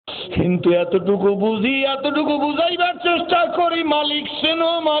কিন্তু এতটুকু বুঝি, এতটুকু বুঝাইবার চেষ্টা করি, মালিক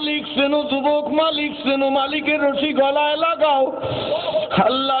সেনো যুবক, মালিক সেনো, মালিকের রশি গলায় লাগাও,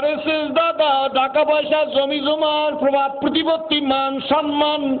 আল্লাহরে সেজদা দাও। টাকা পয়সা, জমি জমার, প্রভাব প্রতিপত্তি, মান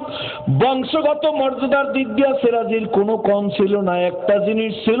সম্মান, বংশগত মর্যাদার দিক দিয়ে সিরাজির কোনো কম ছিল না। একটা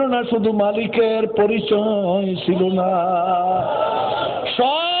জিনিস ছিল না, শুধু মালিকের পরিচয় ছিল না।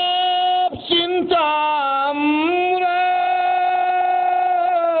 সব চিন্তা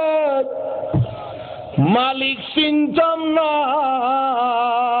মালিক চিন্তাম না।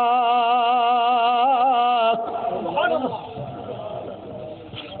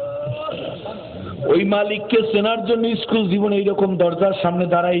 ওই মালিককে চেনার জন্য স্কুল জীবনে এইরকম দরজার সামনে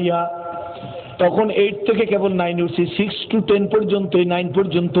দাঁড়াইয়া, তখন 8 থেকে কেবল 9 উঠছি, 6 to 10 পর্যন্ত, 9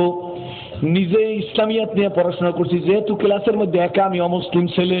 পর্যন্ত নিজে ইসলামিয়াত নিয়ে পড়াশোনা করছি। যেহেতু ক্লাসের মধ্যে একা আমি অমুসলিম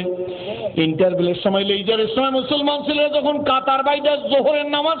ছেলে, ইন্টারভেলের সময়, লেজারের সময় মুসলমান ছেলে যখন কাতার বাইরে জোহরের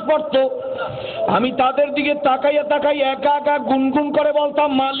নামাজ পড়তো, আমি তাদের দিকে তাকাইয়া তাকাইয়া একা একা গুনগুন করে বলতাম,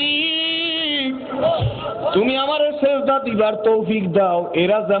 মালিক তুমি আমারে সেজদা দিবার তৌফিক দাও,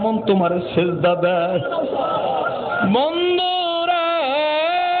 এরা যেমন তোমার সেজদা দেয়। বন্ধুরা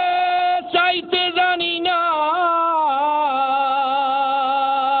চাইতে জানি না,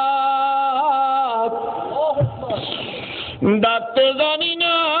 ডাকতে জানি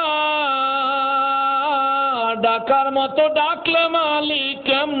না, ডাকার মতো ডাকলে মালিক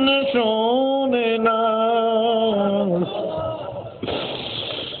কেমনে শোনে না।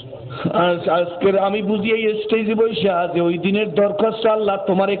 আজকের আমি বুঝি এই স্টেজে বসে যে ওই দিনের দরখাস্ত, আল্লাহ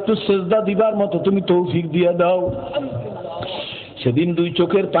তোমার একটু সেজদা দিবার মতো তুমি তৌফিক দিয়ে দাও। সেদিন 2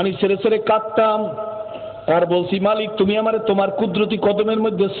 চোখের পানি ছেড়ে ছেড়ে কাঁদতাম, আর বলছি, মালিক তুমি আমারে তোমার কুদরতি কদমের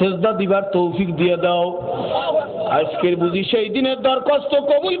মধ্যে সেজদা দিবার তৌফিক দিয়ে দাও। আজকের বুঝি সেই দিনের দরখাস্ত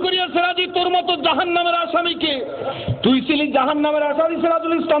কবুল করিয়া সিরাজি, তোর মতো জাহান্নামের আসামিকে, তুই ছিলি জাহান্নামের আসামি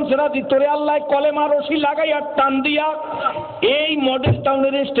সিরাজুল ইসলাম সিরাজি, তোরে আল্লাহ কলেমা রশি লাগাইয়া টান দিয়া এই মডেল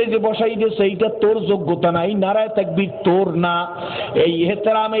টাউনের স্টেজে বসাই দিয়েছে। এইটা তোর যোগ্যতা নাই, নারায়ে তাকবীর তোর না। এই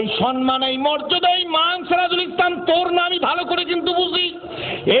এহতেরাম, এই সম্মান, এই মর্যাদা, এই মান সিরাজুল ইসলাম তোর না। আমি ভালো করে কিন্তু বুঝি,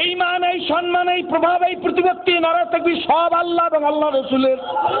 এই মান, এই সম্মান, এই প্রভাব, এই প্রতিপত্তি, নারায়ে তাকবীর সব আল্লাহ এবং আল্লাহ রসুলের।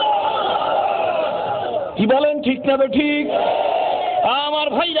 কি বলেন, ঠিক না ঠিক? আমার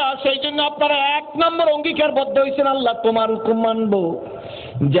ভাইরা, সেই জন্য আপনারা 1 নম্বর অঙ্গীকারবদ্ধ হয়েছেন, আল্লাহ তোমার হুকুম মানবো।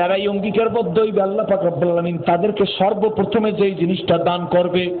 যারা এই অঙ্গীকারবদ্ধ হইবে, আল্লাহ পাক রব্বুল আলামিন তাদেরকে সর্বপ্রথমে যেই জিনিসটা দান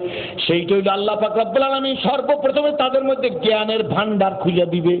করবে, সেইটা হইল আল্লাহ পাক রব্বুল আলামিন সর্বপ্রথমে তাদের মধ্যে জ্ঞানের ভান্ডার খুলে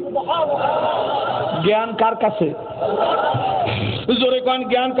দিবে। জ্ঞান কার কাছে? জোরে কোন,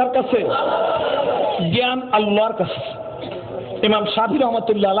 জ্ঞান কার কাছে? জ্ঞান আল্লাহর কাছে। ইমাম শাফি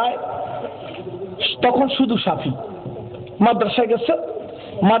রহমাতুল্লাহ আলাইহি তখন শুধু শাফি, মাদ্রাসায় গেছে,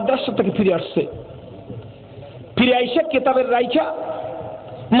 মাদ্রাসা থেকে ফিরে আসছে, ফিরে আইসা কেতাবের রাইখা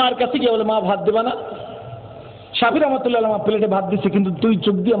মার কাছে গিয়ে বলে, মা ভাত দেবা না? শাফি রহমাতুল্লাহ মা প্লেটে ভাত দিচ্ছে, কিন্তু 2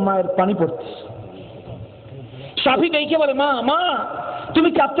 চোখ দিয়ে মায়ের পানি পড়তেছে। শাফি দেখে বলে, মা মা তুমি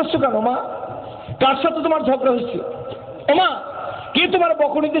কাঁদতেছো কেন? মা কার সাথে তোমার ঝগড়া হয়েছে? ও মা, কে তোমার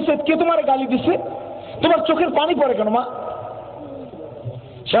বকুনি দিছে? কে তোমার গালি দিছে? তোমার চোখের পানি পড়ে কেন মা?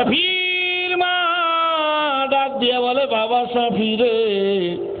 শাফির মা ডাক দিয়া বলে, বাবা শাফি রে,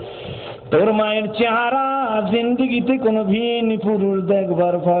 তোর মায়ের চেহারা জিন্দিগিতে কোনো ভিন পুরুষ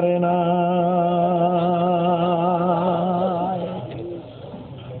দেখবার পারে না।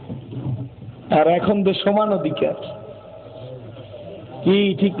 আর এখন তো সমান অধিকার। কি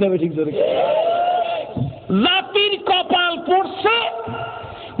ঠিক না ঠিক? জোরে জাতির কপাল পড়ছে,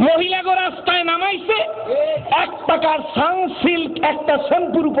 মহিলাকে রাস্তায় নামাইছে, 1 টাকার সানসিল্ক একটা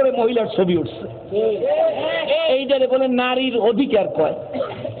শ্যাম্পুর উপরে মহিলার ছবি উঠছে। এইটারে বলে নারীর অধিকার কয়।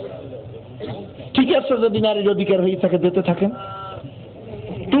 ঠিক আছে, যদি নারীর অধিকার হয়ে থাকে যেতে থাকেন।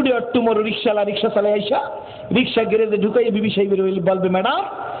 টুডে অর টুমরো রিক্সা চালাই আইসা রিক্সা গ্যারেজে ঢুকাইয়ে বিবি সাহেবের বলবে, ম্যাডাম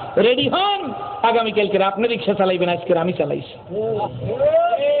রেডি হন, আগামীকালকে আপনি রিক্সা চালাইবেন, আজকে আমি চালাইছি।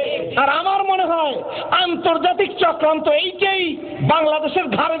 আর আমার মনে হয় আন্তর্জাতিক চক্রান্ত এইটাই বাংলাদেশের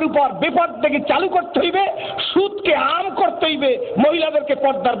ঘাড়ের উপর বেপরদাকে চালু করতে হইবে, সুদকে আম করতে হইবে, মহিলাদেরকে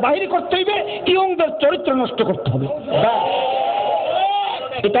পর্দার বাহিরে করতে হইবে, ইয়ংদের চরিত্র নষ্ট করতে হবে।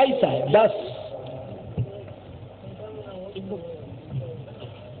 এটাই চাই, ব্যাস।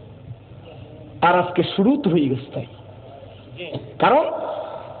 আর আজকে শুরু তো হয়ে গেছে তাই। কারণ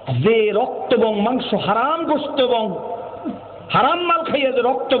যে রক্ত এবং মাংস, হারাম গোশত এবং হারাম মাল খাইয়া যে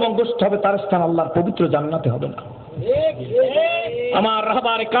রক্ত এবং গোশত হবে, তার স্থান আল্লাহর পবিত্র জান্নাতে হবে না। আমার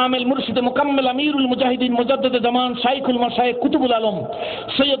রাহবারে কামেল মুর্শিদে মুকাম্মেল আমিরুল মুজাহিদিন মুজাদ্দিদে জামান শাইখুল মাশায়েখ কুতুবুল আলম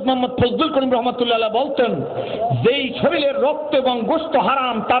সৈয়দ মোহাম্মদ ফজলুল করিম রহমাতুল্লাহ আলাইহি বলতেন, যেই শরীরের রক্ত এবং গোশত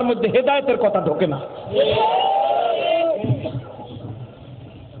হারাম, তার মধ্যে হেদায়েতের কথা ঢোকে না।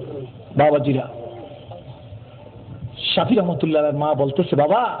 বাবাজিরা, শাফি রহমতুল্লাহ মা বলতেছে,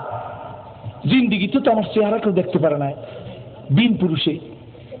 বাবা জিন্দিগিতে তো আমার চেহারা কেউ দেখতে পারে না, দিন পুরুষে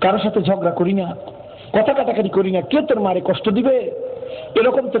কারোর সাথে ঝগড়া করি না, কথা কাটাকাটি করি না, কেউ তোর মারে কষ্ট দিবে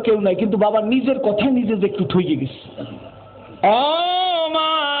এরকম তো কেউ নাই, কিন্তু বাবা নিজের কথায় নিজে যে একটু ঠইয়ে গেছে। ও মা,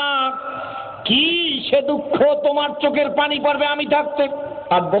 কি সে দুঃখ, তোমার চোখের পানি পড়বে আমি থাকতে।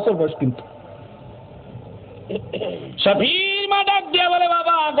 8 বছর বয়স। কিন্তু শাফির মা ডাক দিয়া বলে,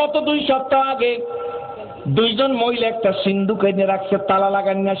 বাবা গত 2 সপ্তাহ আগে 2 জন মহিলা একটা সিন্দুক এনে রাখছে, তালা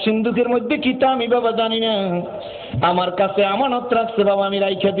লাগান না, সিন্দুকের মধ্যে কিটা আমি বাবা জানি না, আমার কাছে আমানত রাখছে বাবা, আমি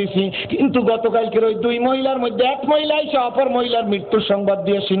রাইখা দিছি। কিন্তু গতকালকের ওই 2 মহিলার মধ্যে এক মহিলা এসে অপর মহিলার মৃত্যুর সংবাদ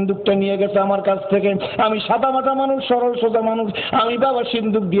দিয়ে সিন্দুকটা নিয়ে গেছে আমার কাছ থেকে। আমি সাদা মাথা মানুষ, সরল সোজা মানুষ, আমি বাবা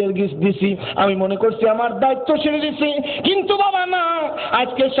সিন্দুক দিয়ে দিছি, আমি মনে করছি আমার দায়িত্ব ছেড়ে দিছি। কিন্তু বাবা না,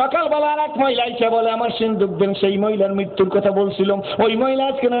 আজকে সকালবেলা আর এক মহিলা এসে বলে আমার সিন্দুক দেন, সেই মহিলার মৃত্যুর কথা বলছিল, ওই মহিলা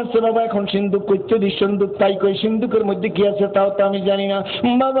আজকে আসছে বাবা, এখন সিন্দুক করতে দিস, সিন্দুক তাই কই, সিন্দুকের মধ্যে কি আছে তাও তো আমি জানি না।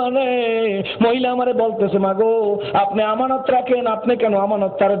 বাবা রে, মহিলা আমারে বলতেছে, মাগো আপনি আমানত রাখেন, আপনি কেন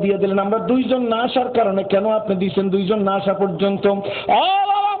আমানত তারা দিয়ে দিলেন, আমরা 2 জন না আসার কারণে কেন আপনি দিয়েছেন 2 জন না আসা পর্যন্ত? ও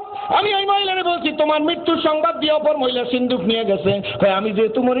বাবা, আমি ওই মহিলারে বলছি তোমার মৃত্যুর সংবাদ দিয়ে অপর মহিলা সিন্দুক নিয়ে গেছে, আমি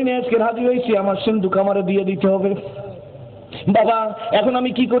যেহেতু মরি নিয়ে আজকে হাজির হয়েছি, আমার সিন্দুক আমারে দিয়ে দিতে হবে। বাবা এখন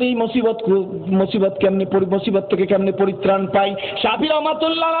আমি কি করি, মুসিবত কেমনে, মুসিবত থেকে কেমনে পরিত্রাণ পাই? শাফি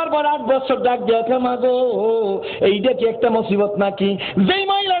রহমাতুল্লাহর পর 8 বছর ডাক দেখে, মা গো এইটা কি একটা মুসিবত নাকি? যেই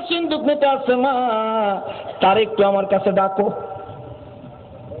মহিলা সিন্দুক নিতে আসছে মা, তার একটু আমার কাছে ডাকো।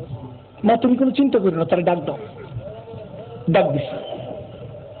 মা তুমি কোনো চিন্তা করো না, তারা ডাক দাও। ডাক দিছে,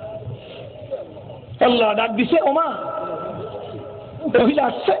 আল্লাহ ডাক দিছে, ও মা মহিলা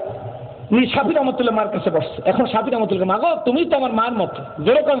আসছে, শাফি রহমতুল্লাহ মার কাছে বসছে। এখন শাফি রহমতুল্লাহ, মা গো তুমি তো আমার মার মতো,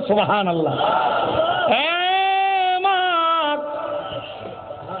 যেরকম সুবহানাল্লাহ।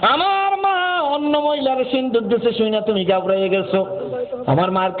 আমার মা অন্য মহিলার সিন্দুক দিছে শুই না তুমি ঘাবড়াইয়ে গেছো, আমার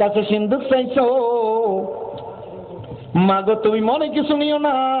মার কাছে সিন্দুক চাইছো। মা গো তুমি মনে কিছু নিও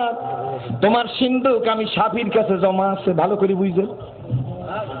না, তোমার সিন্দুক আমি শাফির কাছে জমা আছে, ভালো করে বুঝো।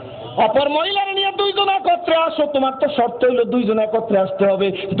 অপর মহিলারা নিয়ে 2 জন একত্রে আসো, তোমার তো শর্ত হইলো 2 জন একত্রে আসতে হবে,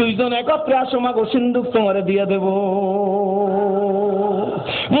 2 জন একত্রে আসো, মাগো সিন্দুক তোমারে দিয়ে দেব।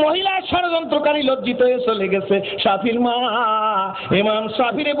 মহিলা ষড়যন্ত্রকারী লজ্জিত হয়ে চলে গেছে। শাফির মা ইমাম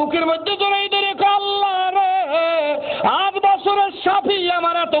শাফির বুকের মধ্যে জড়াই ধরে, আল্লাহ রে 8 বছরের শাফি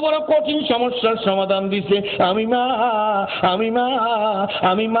আমার এত বড় কঠিন সমস্যার সমাধান দিছে, আমি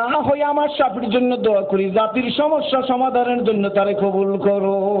মা হয়ে আমার শাফির জন্য দোয়া করি, জাতির সমস্যা সমাধানের জন্য তারে কবুল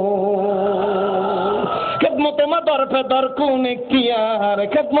করো। খেদমতে মা দরপে দরকুন এখতিয়ার,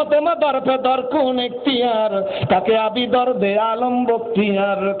 খেদমতে মা দরপে দরকুন এখতিয়ার, তাকে আবি দরদে আলম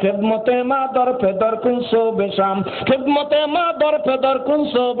বখতিয়ার, খেদমতে মা দরপে দরকুন সোবেশাম, খেদমতে মা দরপে দরকুন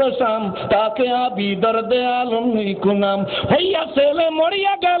সোবেশাম, তাকে আবি দরদে আলম নিকুনাম। হইয়া ছেলে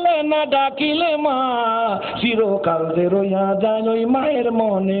মরিয়া গেলে না ডাকিলে মা, চিরকাল যে রইয়া যায় ওই মায়ের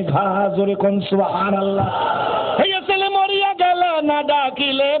মনে ঘা। জোরে কোন সুবহানাল্লাহ। হইয়া ছেলে মরিয়া গেলে না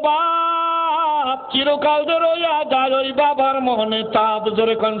ডাকিলে বাপ, চিরকাল যে রইয়া যায় ওই বাবার মনে তাপ।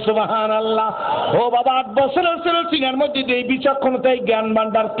 জোরে কোন সুবহানাল্লাহ। ও বাবা 8 বছরের ছেলে সিনার মধ্যে এই বিচক্ষণতাই জ্ঞান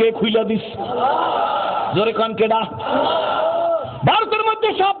ভান্ডার কে খুইলা দিস? জোরে কোন কেডা? ভারতের মধ্যে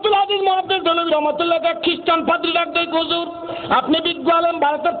আব্দুল আজিজ মুহাদ্দিস দেহলভী রহমাতুল্লাহ খ্রিস্টান পাদ্রী ডাক দেয়, হুজুর আপনি বিজ্ঞ আলেম,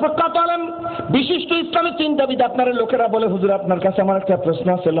 ভারতের প্রখ্যাত আলেম, বিশিষ্ট ইসলামী চিন্তাবিদ, আপনার লোকেরা বলে হুজুর আপনার কাছে আমার একটা প্রশ্ন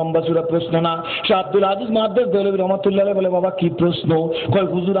আছে, লম্বা চূড়া প্রশ্ন না। সে আব্দুল আজিজ মুহাদ্দিস দেহলভী রহমাতুল্লাহ বলে, বাবা কি প্রশ্ন? কয়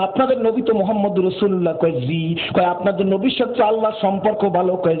হুজুর আপনাদের নবী তো মুহাম্মদ রাসূলুল্লাহ। কয় জি। কয় আপনাদের নবীর সাথে আল্লাহর সম্পর্ক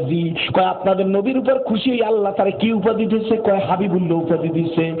ভালো? কয় জি। কয় আপনাদের নবীর উপর খুশি হয়ে আল্লাহ তারে কি উপাধি দিয়েছে? কয় হাবিবুল্লাহ উপাধি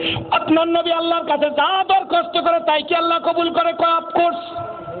দিয়েছে। আপনার নবী আল্লাহর কাছে যা দরখাস্ত করে তাই কি আল্লাহ কবুল করে? কয় অফকোর্স,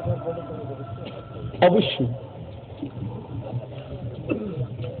 অবশ্যই।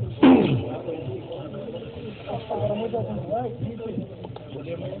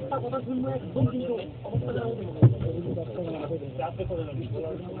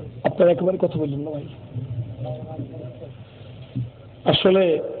 আপনারা একেবারে কথা বললেন না ভাই। আসলে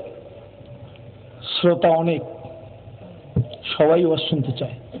শ্রোতা অনেক, সবাই ওয়াজ শুনতে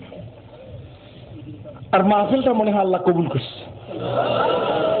চায়, আর মাহফিলটা মনে হয় আল্লাহ কবুল করছে।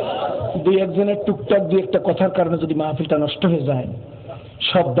 2-1 জনের টুকটাক 2-1টা কথার কারণে যদি মাহফিলটা নষ্ট হয়ে যায়,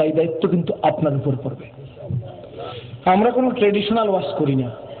 সব দায় দায়িত্ব কিন্তু আপনার উপর পড়বে। আমরা কোনো ট্রেডিশনাল ওয়াজ করি না,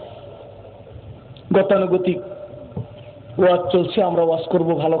 গতানুগতিক ওয়াজ চলছে, আমরা ওয়াজ করব,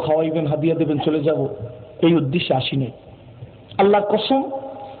 ভালো খাওয়াইবেন, হাদিয়া দেবেন, চলে যাব, এই উদ্দেশ্যে আসি নাই। আল্লাহর কসম,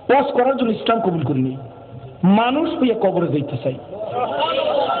 ওয়াজ করার জন্য ইসলাম কবুল করিনি। মানুষ হইয়া কবরে যাইতে চাই,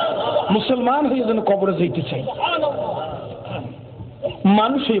 মুসলমান হয়ে যেন কবরে যাইতে চাই।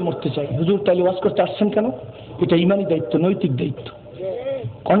 মানুষ হয়ে মরতে চাই। হুজুর তাহলে ওয়াজ করতে আসছেন কেন? এটা ইমানি দায়িত্ব, নৈতিক দায়িত্ব।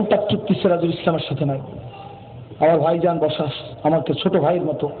 কন্ট্যাক্ট চুক্তি সিরাজুল ইসলামের সাথে নাই। আমার ভাইজান বসাস আমাকে ছোট ভাইয়ের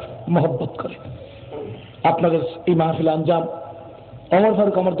মতো মহব্বত করে। আপনাদের এই মাহফিল আঞ্জাম, অমর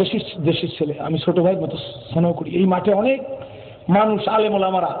ফারুক আমার দেশের ছেলে, আমি ছোট ভাইয়ের মতো স্নেহ করি। এই মাঠে অনেক মানুষ আলেম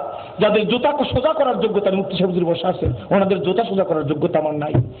ওলামারা যাদের জুতা সোজা করার যোগ্যতা, মুফতি সাহেব হুজুর বসা আছে, ওনাদের জুতা সোজা করার যোগ্যতা আমার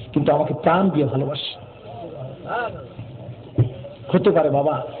নাই, কিন্তু আমাকে প্রাণ দিয়ে ভালোবাসে। হতে পারে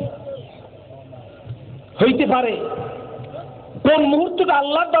বাবা, হইতে পারে কোন মুহূর্তটা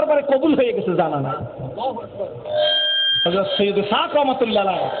আল্লাহর দরবারে কবুল হয়ে গেছে জানা না। হযরত সৈয়দ সাক রহমাতুল্লাহ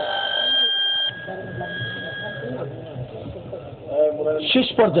আলাইহি শেষ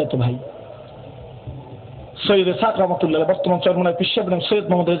পর্যায়ে তো ভাই সৈয়দ সাক রহমাতুল্লাহ বর্তমান চরমনায় পীর সাহেব এবং সৈয়দ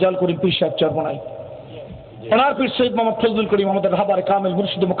মোহাম্মদ রেজাউল করিম পীর সাহেব চরমনায়, ওনার পীর সৈয়দ মোহাম্মদ ফজলুল করিম আমাদের রাহবার কামিল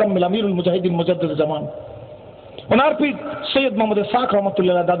মুর্শিদ মুকাম্মিল আমিরুল মুজাহিদিন মুজাদ্দিদ জামান, ওনার পীর সৈয়দ মোহাম্মদ সাক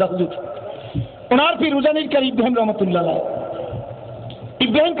রহমাতুল্লাহ দাদা হুজুর, ওনার পীর উজানির কারি ইব্রাহিম রহমাতুল্লাহ,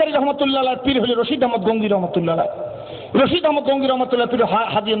 ইব্রাহিম কারি রহমাতুল্লাহ পীর হল রশিদ আহমদ গঙ্গি রহমাতুল্লাহ, রশিদ আহমদ গঙ্গি রহমাতুল্লাহ পীর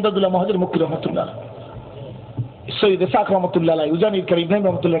হাজী আমদাদুল্লাহ মহাজির মুক্তি রহমাতুল্লাহ, সৈয়দ সাক রহমাতুল্লাহ উজানির কারি ইব্রাহিম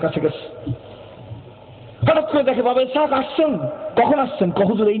রহমাতুল্লাহর কাছে গেছে। হঠাৎ করে দেখে বাবা সাক আসছেন, কখন আসছেন?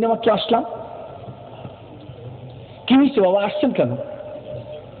 হুজুর এই নামাত্র আসলাম। কি হয়েছে বাবা, আসছেন কেন?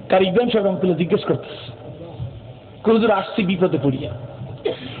 কারি ইব্রাহিম সাহেব রহমাতুল্লাহ জিজ্ঞেস করতেছে। হুজুর আসছি বিপদে পড়িয়া।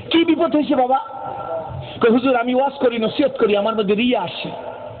 কি বিপদ হয়েছে বাবা? হুজুর আমি ওয়াজ করি, নসিহত করি, আমার মধ্যে রিয়া আসে,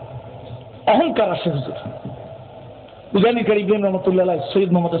 অহংকার আসে হুজুর। উজানির কারি ইব্রাহিম রহমাতুল্লাহ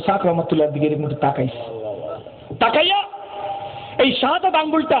সৈয়দ মোহাম্মদ সাক রহমাতুল্লাহর দিকে এরকম তাকাইছে, তাকাইয়া এই শাহাদাত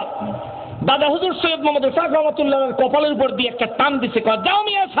আঙ্গুলটা দাদা হুজুর সৈয়দ মোহাম্মদ সাক রহমাতুল্লাহর কপালের উপর দিয়ে একটা টান দিছে, যাও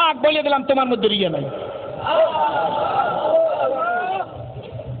মিয়া সাক, বলে দিলাম তোমার মধ্যে রিয়া নাই।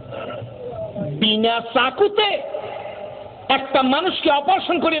 বিনা চাকুতে একটা মানুষকে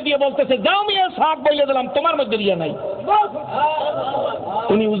অপারেশন করে দিয়ে বলতেছে, যাও মিয়া সাক, বলে দিলাম তোমার মধ্যে রিয়া নাই।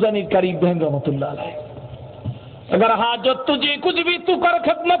 উনি উজানির কারি ইব্রাহিম রহমাতুল্লাহ আলাইহি। अगर हाजत तुझे कुछ भी तू कर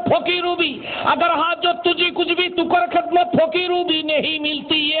खिदमत फकीरू भी, अगर हाजत तुझे कुछ भी तू कर खिदमत फकीरू भी, नहीं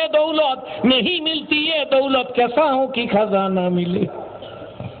मिलती ये दौलत, नहीं मिलती ये दौलत, कैसा हो कि खजाना मिले।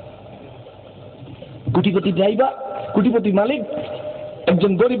 কোটিপতি ড্রাইভার, কোটিপতি মালিক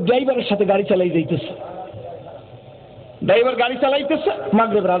একজন গরিব ড্রাইভারের সাথে গাড়ি চালাই যাইতেছে। ড্রাইভার গাড়ি চালাইতেছে,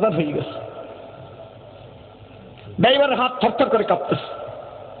 মাগরিবের আযান হয়ে গেছে। ড্রাইভারের হাত থরথর করে কাঁপতেছে।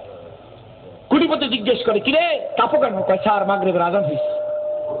 কোটিপতি জিজ্ঞেস করে, কিরে কাঁপো কেন? কয় স্যার মাগরিবের আযান হয়েছে।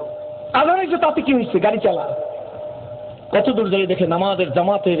 আযান হয়েছে তাতে কি হয়েছে, গাড়ি চালা। কত দূর যাই দেখে নামাজের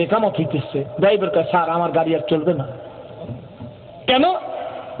জামাতের ইকামত হইতেছে। ড্রাইভার কয় স্যার আমার গাড়ি আর চলবে না। কেন?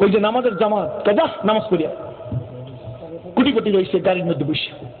 ওই যে নামাজের জামাত। যা নামাজ পড়িয়া। কোটিপতি রয়েছে গাড়ির মধ্যে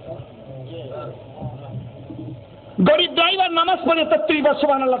বসে। গরিব ড্রাইভার নামাজ পড়ে 33 বার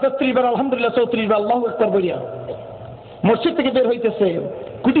সুবহানাল্লাহ, 33 বার আলহামদুলিল্লাহ, 34 বার আল্লাহু আকবার বলিয়া মসজিদ থেকে বের হইতেছে।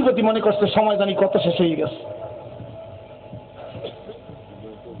 কোটিপতি মনে করছে সময় জানি কত শেষ হয়ে গেছে।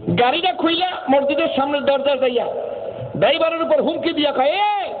 গাড়িটা খুইলা মসজিদের সামনের দরজা যাইয়া ড্রাইভারের উপর হুমকি দিয়া কয়,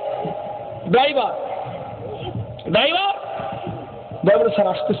 এ ড্রাইভার, ড্রাইভার, ড্রাইভার স্যার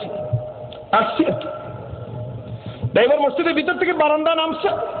আসতেছি, আসছি। ড্রাইভার মসজিদের ভিতর থেকে বারান্দা नामছে।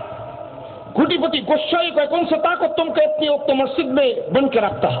 कोटीपति गुस्सा ही कहे, कौन सा ताकत तुमको इतनी वक्त मस्जिद में बंद के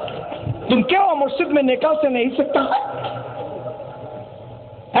रखता है? तुम क्या मस्जिद में निकाल से नहीं सकता है?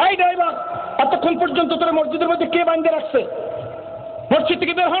 এই ড্রাইভার, এতক্ষণ পর্যন্ত তোরা মসজিদের মধ্যে কে বাঁধে রাখছে? মসজিদ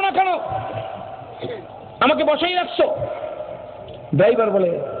থেকে বের হও না কেন? আমাকে বসাই রাখছো। ড্রাইভার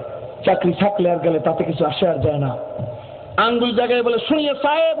বলে, চাকরি থাকলে আর গেলে তাতে কিছু আসে আর যায় না। आंगुल जगह बोले, सुनिए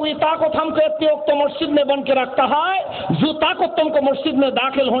साहेब, ये ताकत हमको इतने वक्त मस्जिद में बन के रखता है, जो ताकत तुमको मस्जिद में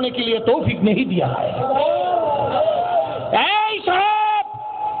दाखिल होने के लिए तौफीक नहीं दिया है। এই সাহেব,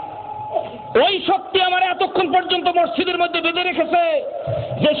 ওই শক্তি আমার এতক্ষণ পর্যন্ত মসজিদের মধ্যে বেঁধে রেখেছে,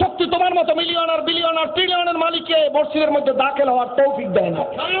 যে শক্তি তোমার মতো মিলিয়নার, বিলিয়নার, ট্রিলিয়নের মালিককে মসজিদের মধ্যে দাখিল হওয়ার তৌফিক দেয় না।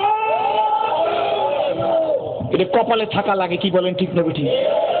 এটা কপালে থাকা লাগে, কি বলেন ঠিক না বেঠিক?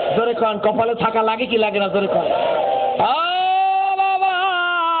 জোরে কন, কপালে থাকা লাগে কি লাগে না? জোরে কন।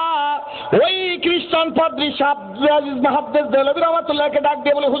 ওই খ্রিস্টান পাদ্রী আব্দুল মাহমুদ দেহলভী রহমাতুল্লাহকে ডাক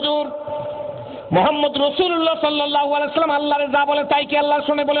দিয়ে বলে, হুজুর মোহাম্মদ রাসূলুল্লাহ সাল্লাল্লাহু আলাইহি ওয়াসাল্লাম আল্লাহরে যা বলে তাই কি আল্লাহ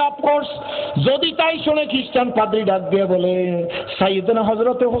শুনে? বলে অফকোর্স। যদি তাই শুনে খ্রিস্টান পাদ্রী ডাক দিয়ে বলে, সাইয়েদনা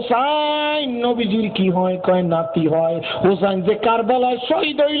হযরত হুসাইন নবীজির কি হয়? কয় নাতি হয়। হুসাইন যে কারবালায়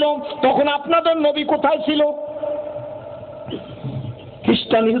শহীদ হইল, তখন আপনাদের নবী কোথায় ছিল?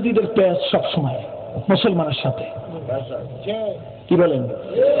 খ্রিস্টান ইহুদিদের পেশ সব সময় মুসলমানের সাথে, কি বলেন?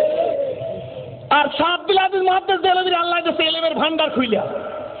 আর শাহ আব্দুল আজিজ মুহাদ্দিস দেহলভীর আল্লাহ দেশে ইলমের ভান্ডার খুইলা,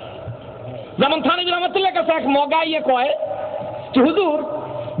 যেমন থানভী রহমাতুল্লাহর কাছে এক মগাইয়ে কয়, যে হুজুর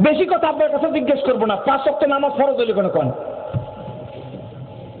বেশি কথা আপনার কাছে জিজ্ঞেস করবো না, 5 ওয়াক্ত নামাজ ফরজ হইলে কেন কোন?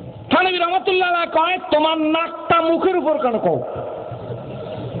 থানভী রহমাতুল্লাহ আলাইহি কয় তোমার নাকটা মুখের উপর কেন কও?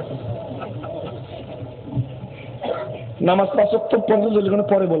 নামাজ 5 ওয়াক্ত ফরজ হইলে কেন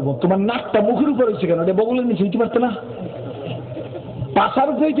পরে বলবো, তোমার নাকটা মুখের উপর হইছে কেন? এটা বগুলের নিচে হইতে পারতে না,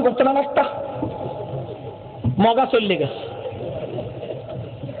 পাশার উপরে হইতে পারতে না, নাকটা মগা চললে গেছে।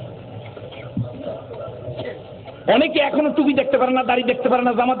 অনেকে এখনো টুপি দেখতে পারে না, দাড়ি দেখতে পারে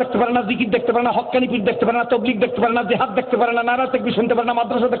না, জামা দেখতে পারে না, জিকির দেখতে পারে না, হক্কানি পীর দেখতে পারে না, তবলিগ দেখতে পারে না, জিহাদ দেখতে পারে না, নারা তাকবীর শুনতে পারে না,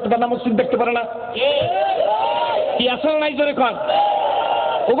 মাদ্রাসা দেখতে পারে না, মসজিদ দেখতে পারে না। কি আসল নাই জোরে কর?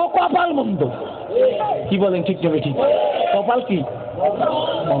 ওগো কপাল মন্দ। কি বলেন ঠিক যাবে? ঠিক কপাল কি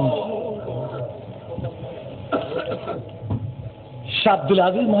শাহ আব্দুল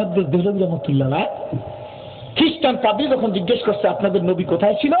আজিজ মুহাদ্দিস দেহলভী রহমাতুল্লাহ আলাইহি খ্রিস্টান পাদ্রী যখন জিজ্ঞেস করছে আপনাদের নবী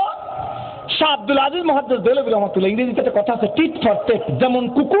কোথায় ছিল, শাহ আব্দুল আজিজ মুহাদ্দিস দেহলভী রহমাতুল্লাহ, ইংরেজিতে একটা কথা আছে টিট ফর টেট, যেমন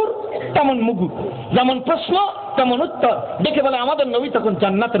কুকুর তেমন মুগুর, যেমন প্রশ্ন তেমন উত্তর। দেখে বলে আমাদের নবী তখন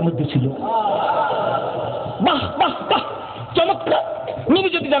জান্নাতের মধ্যে ছিল। বাহ বাহ বাহ, চমৎকার। নবী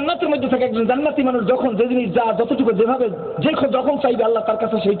যদি জান্নাতের মধ্যে থাকে, একজন জান্নাতি মানুষ যখন যে জিনিস যা যতটুকু যেভাবে যখন চাইবে আল্লাহ তার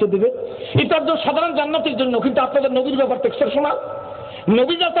কাছে সেইটা দেবে। এটা একজন সাধারণ জান্নাতের জন্য, কিন্তু আপনাদের নবীর ব্যাপারটা এক্সেপশনাল।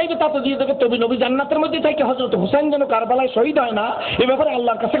 নবী যা চাইবে তা তো দিয়ে দেবে। তবে নবী জান্নাতের মধ্যে থেকে হযরত হুসাইন যেন কারবালায় শহীদ হয় না, এ ব্যাপারে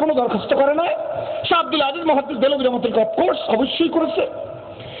আল্লাহর কাছে কোনো দরখাস্ত করে না। শাহ আব্দুল আজিজ মুহাদ্দিস দেহলভী রহমাতুল্লাহ কোর্স অবশ্যই করেছে।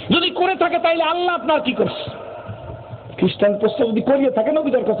 যদি করে থাকে তাইলে আল্লাহ আপনার কি করছে? খ্রিস্টান প্রশ্ন যদি করিয়ে থাকে নবী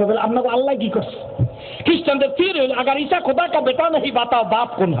দরখাস্ত, তাহলে আপনাকে আল্লাহ কি করছে? খ্রিস্টানদের থিওরি হল আগার ঈসা খোদা কা বেটা नहीं বাতাও বাপ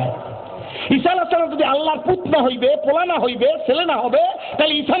কোন হয়। ঈসা আলাইহিস সালাম যদি আল্লাহর পুত্র না হইবে, পোলা না হইবে, ছেলে না হবে,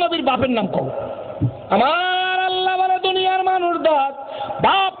 তাহলে ঈসা নবীর বাপের নাম কও। আমার আল্লাহ বলে দুনিয়ার মানুষ দেখ,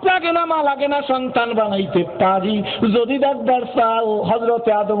 বাপ লাগে না মা লাগে না, সন্তান বানাইতে পারি যদি একবার চাও। হযরত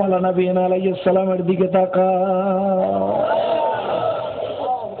আদম আলাইহিস সালামের দিকে তাকাও।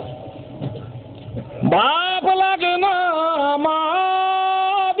 বাপ লাগে না মা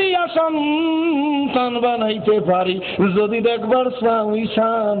দিয়া সন্তান বানাইতে পারি যদি একবার চাও, ঈসা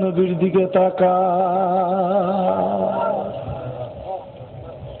নবীর দিকে তাকাও।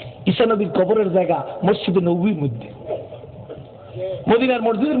 ঈসা নবীর কবরের জায়গা মসজিদে নববীর মধ্যে, মদিনার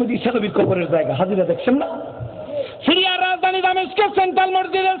মসজিদের মধ্যে ঈসা নবীর কবরের জায়গা। হাজিরা দেখছেন না? সিরিয়ার রাজধানী দামেস্কের সেন্ট্রাল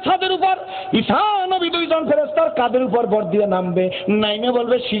মসজিদের ছাদের উপর ঈসা নবী 2 জন ফেরেশতার কাঁধের উপর ভর দিয়ে নামবে, নাইমে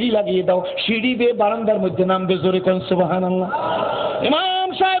বলবে সিঁড়ি লাগিয়ে দাও, সিঁড়ি দিয়ে বারান্দার মধ্যে নামবে। জোরে কোন সুবহানাল্লাহ। ইমাম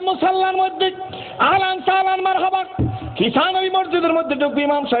সাহেব মুসাল্লার মধ্যে আহলান সাহলান মারহাবা। ঈসা নবী মসজিদের মধ্যে ঢুকবে,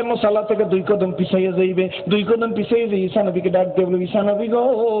 ইমাম সাহেব মুসাল্লা থেকে 2 কদম পিছাইয়ে যাইবে, 2 কদম পিছাইয়ে যে ঈসা নবীকে ডাক দিয়ে বলবে, ঈসা নবী গো,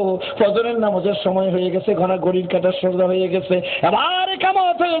 ফজরের নামাজের সময় হয়ে গেছে, ঘনা ঘড়ির কাঁটার সোজা হয়ে গেছে, এবার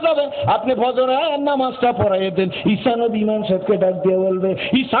কামাত হয়ে যাবে, আপনি ফজরের নামাজটা পড়াইয়ে দেন। ঈসা নবী ইমাম সাহেবকে ডাক দিয়ে বলবে,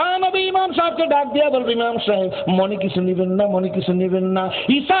 ঈসা নবী ইমাম সাহেবকে ডাক দিয়ে বলবে, ইমাম সাহেব মনে কিছু নিবেন না, মনে কিছু নিবেন না,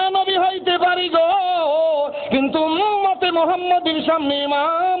 ঈসা নবী হইতে পারি গো, কিন্তু উম্মতে মুহাম্মদীর সামনে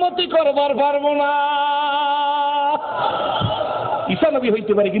ইমামতি করবার পারবো না। ঈসা নবী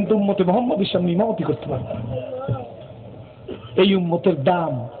হইতে পারে কিন্তু উম্মতে মুহাম্মদের সামনে ইমামতি করতে পারবে না। এই উম্মতের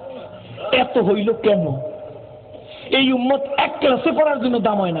দাম এত হইল কেন? এই উম্মত এক ক্লাসে পড়ার জন্য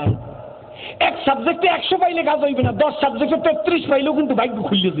দাম হয় না। এক সাবজেক্টে 100 পাইলে কাজ হইবে না, 10 সাবজেক্টে 33 পাইলেও কিন্তু ভাগ্য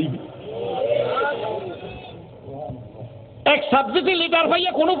খুলে যাইবে। এক সাবজেক্টে লিটার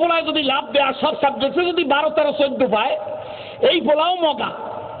পাইয়া কোনো পোলায় যদি লাভ দেয়, আর সব সাবজেক্টে যদি 12, 13, 14 পায়, এই পোলাও মগা।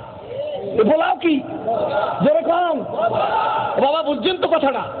 বলাও কি জোরে কম বাবা, বুঝছেন তো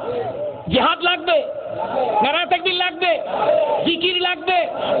কথাটা? জিহাদ লাগবে, নারা তাকবীর লাগবে, জিকির লাগবে,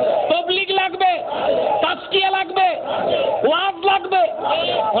 তাবলীগ লাগবে, তাজকিয়া লাগবে, ওয়াজ লাগবে।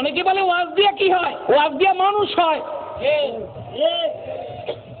 অনেকে বলে ওয়াজ দিয়া কি হয়? ওয়াজ দিয়া মানুষ হয়।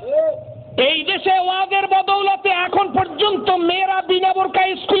 এই দেশে ওয়াজের বদৌলতে এখন পর্যন্ত মেয়েরা বিনা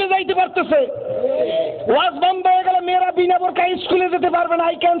বোরকায় স্কুলে যাইতে পারতেছে। ওয়াজ বন্ধ হয়ে গেলে মেয়েরা বিনা বোরকায় স্কুলে যেতে পারবে না।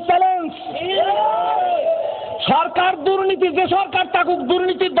 I can challenge. সরকার দুর্নীতি, যে সরকার থাকুক,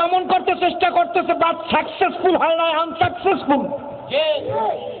 দুর্নীতি দমন করতে চেষ্টা করতেছে, বাট সাকসেসফুল হয় না, আনসাকসেসফুল।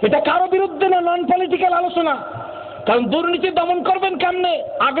 এটা কারো বিরুদ্ধে না, নন পলিটিক্যাল আলোচনা। কারণ দুর্নীতি দমন করবেন কেমনে?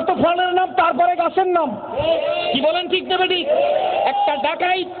 আগে তো ফলের নাম, তারপরে গাছের নাম। কি বলেন ঠিক না বেটি? একটা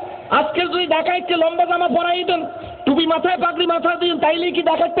ডাকাইত আজকে যদি ডাকাইতকে লম্বা জামা পরাই দেন, টুপি মাথায়, পাগড়ি মাথায় দিন, তাইলেই কি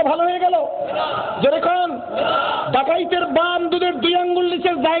ডাকাইতটা ভালো হয়ে গেল? যেরকম ডাকাইতের বাম দুধের 2 আঙ্গুল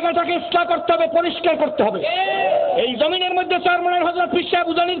নিচের জায়গাটাকে ইসলাহ করতে হবে, পরিষ্কার করতে হবে। এই জমিনের মধ্যে চরমনাইর হযরত পীর সাহেব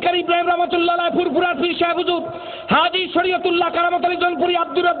উজানির কারি ইব্রাহিম রহমাতুল্লাহ আলাইহি, ফুরফুরার পীর সাহেব হুজুর হাজী শরীয়তুল্লাহ কারামত আলী জনপুরি,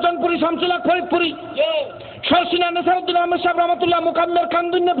 আব্দুর রব জনপুরি, শামসুল হক ফরিদপুরি, শর্ষিনা নেসারউদ্দিন আহমদ সাহেব রহমাতুল্লাহ, মুকাম্মেল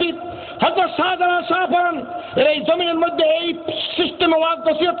কান্দুন্না পীর, হযরত শাহজালাল শাহপরান এই জমিনের মধ্যে এই সিস্টেমে ওয়াজ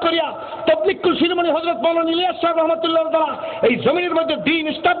নসিহত করিয়া তবলিগ কুল শিরোমণি হযরত মাওলানা ইলিয়াস সাহেব রহমাতুল্লাহ রহমতুল্লাহ তাআলা এই জমিনের মধ্যে দিন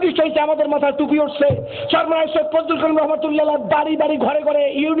এস্টাবলিশ হয়েছে, আমাদের মাথায় টুপি উঠছে। সরমায় শেখ ফজলুল করিম রহমতুল্লাহ বাড়ি বাড়ি ঘরে ঘরে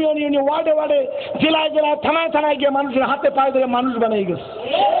ইউনিয়ন ওয়ার্ডে ওয়ার্ডে জেলায় জেলায় থানায় থানায় গিয়ে মানুষের হাতে পায়ে ধরে মানুষ বানিয়ে গেছে।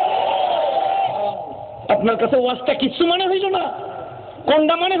 আপনার কাছে ওয়াজটা কিছু মনে হইল না?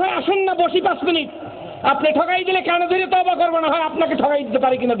 কোনটা মনে হয় আসেন না বসি 5 মিনিট, আপনি ঠকাই দিলে কেন ধরে তওবা করবো না, হয় আপনাকে ঠকাই দিতে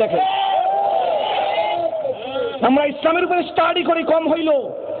পারি কিনা দেখেন। আমরা ইসলামের উপরে স্টাডি করি, কম হইল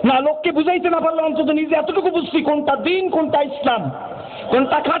না, লোককে বুঝাইতে না পারলে অন্তত নিজে এতটুকু বুঝছি কোনটা দিন কোনটা ইসলাম,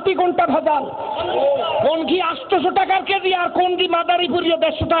 কোনটা খাঁটি কোনটা ভেজাল, কোন ঘি 800 টাকার কেজি আর কোন ঘি মাদারীপুরিয়া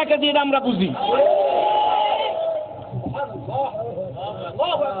 150 টাকা কেজি, এটা আমরা বুঝি।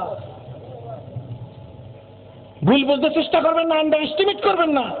 ভুল বুঝতে চেষ্টা করবেন না, আন্ডার এস্টিমেট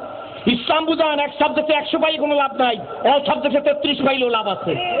করবেন না। ইসলাম বুঝান, এক সাবজেক্টে 100 পাই কোনো লাভ নাই, অল সাবজেক্টে 33 পাইলেও লাভ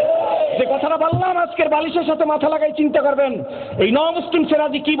আছে। যে কথাটা বললাম আজকের বালিশের সাথে মাথা লাগাই চিন্তা করবেন, এই নওমুসলিম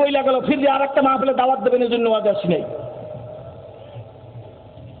সিরাজি কি বইলা গেল, ফির আর একটা মাহফিলে দাওয়াত দেবেন এর জন্য ওয়াজ আসি নাই।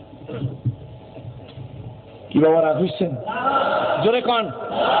 কি বাবা রাগ হইছেন? জোরে কন।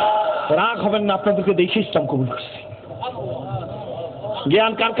 রাগ হবেন না, আপনাদেরকে দেখে ইসলাম কবুল করছি।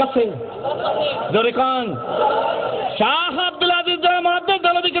 জ্ঞান কার কাছে? জোরে কন। শাহ আব্দুল আজিজ মহাদ্দেস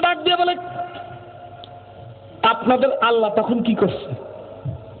দেহলভীকে ডাক দিয়ে বলে, আপনাদের আল্লাহ তখন কি করছে?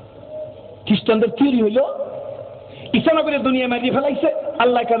 খ্রিস্টানদের থিওরি হইল ঈসা নবীর দুনিয়া মারিয়ে ফেলাইছে,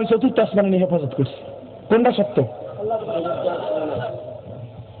 আল্লাহকে আমি চতুর্থ আসমানে নিয়ে হেফাজত করছি। কোনটা সত্য?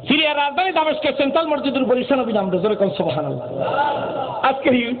 সিরিয়ার রাজধানী দামেস্কের সেন্ট্রাল মসজিদের উপর ঈসা নবী নামতো, জোরে কোন সুবহানাল্লাহ। আজকে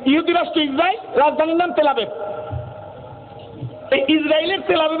ইহুদি রাষ্ট্র ইসরায়েল, রাজধানীর নাম তেল আবিব। এই ইসরায়েলের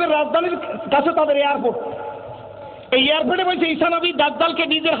তেল আবিবের রাজধানীর কাছে তাদের এয়ারপোর্ট। এই এয়ারপোর্টে বলছে ঈসা নবী দাজ্জালকে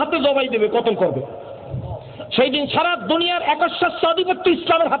নিজের হাতে জবাই দেবে, কতল করবে। সেই দিন সারা দুনিয়ার 21 আধিপত্য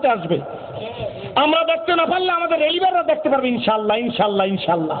ইসলামের হাতে আসবে। আমরা দেখতে না পারলে আমাদের রেলিভাররা দেখতে পারবে ইনশাআল্লাহ, ইনশাআল্লাহ,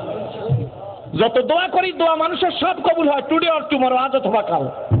 ইনশাআল্লাহ। যত দোয়া করি দোয়া মানুষের সব কবুল হয়, টুডে অর টুমরো, আজ অথবা কাল।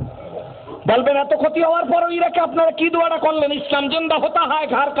 বলবেন এত ক্ষতি হওয়ার পরও ইরাকে আপনারা কি দোয়াটা করলেন? ইসলাম জিন্দা হতা হয়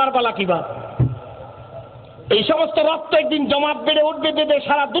ঘর কারবালা কি বাত। এই সমস্ত রক্ত একদিন জমাট বেড়ে উঠবে, বেঁধে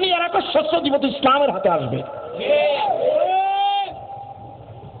সারা দুনিয়ার 21 আধিপত্য ইসলামের হাতে আসবে।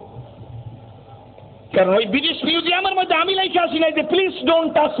 কারণ ওই ব্রিটিশ মিউজিয়ামের মধ্যে আমি লেখে আসি নাই যে প্লিজ ডোন্ট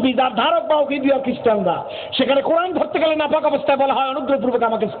টাচ মি, যার ধারক বাহক ইহুদি আর খ্রিস্টানরা, সেখানে কোরআন ধরতে গেলে নাপাক অবস্থায় বলা হয় অনুগ্রহপূর্বক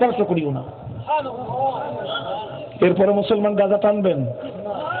আমাকে স্পর্শ করিও না। এরপরে মুসলমান গাজা টানবেন,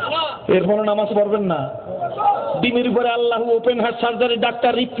 এরপরে নামাজ পড়বেন না। ডিমের উপরে আল্লাহ, ওপেন হার্ট সার্জারি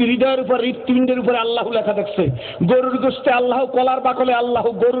ডাক্তার, হৃদয়ের উপর, হৃৎপিণ্ডের উপরে আল্লাহ লেখা দেখছে। গরুর গোশতে আল্লাহ, কলার বাকলে আল্লাহ,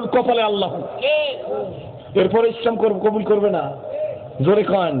 গরুর কপালে আল্লাহ। এরপরে ইসলাম কবুল করবে না। জোরে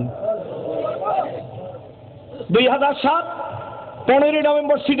খান। 2007 15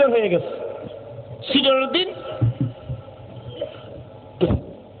 নভেম্বর সিডর হয়ে গেছে। সিডরের দিন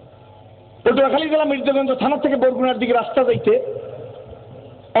পটুয়াখালী জেলা মির্জাগঞ্জ থানা থেকে বরগুনার দিকে রাস্তা যাইতে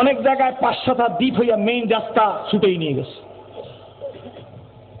অনেক জায়গায় 5-7 দ্বীপ হইয়া মেইন রাস্তা ছুটেই নিয়ে গেছে।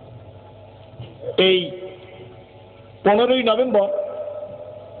 এই 15 নভেম্বর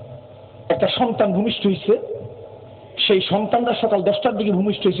একটা সন্তান ভূমিষ্ঠ হয়েছে। সেই সন্তানটা সকাল 10টার দিকে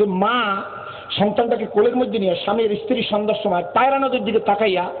ভূমিষ্ঠ হয়েছে। মা সন্তানটাকে কোলের মধ্যে নিয়ে স্বামীর স্ত্রী সন্ধ্যার সময় পায়রা নদীর দিকে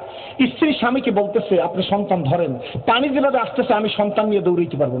তাকাইয়া স্ত্রী স্বামীকে বলতেছে, আপনি সন্তান ধরেন। পানি যেভাবে আসতেছে আমি সন্তান নিয়ে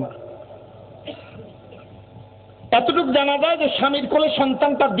দৌড়াইতে পারবো না। এতটুকু জানা যায় যে স্বামীর কোলে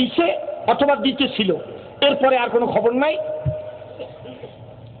সন্তানটা দিছে অথবা দিতে ছিল, এরপরে আর কোনো খবর নাই।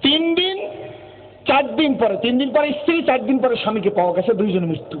 3 দিন 4 দিন পরে, 3 দিন পরে স্ত্রী, 4 দিন পরে স্বামীকে পাওয়া গেছে, 2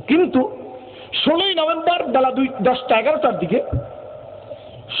 জনের মৃত্যু। কিন্তু 16 নভেম্বর বেলা 10টা 11টার দিকে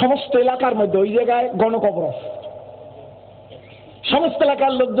সমস্ত এলাকার মধ্যে ওই জায়গায় গণকবর আছে। সমস্ত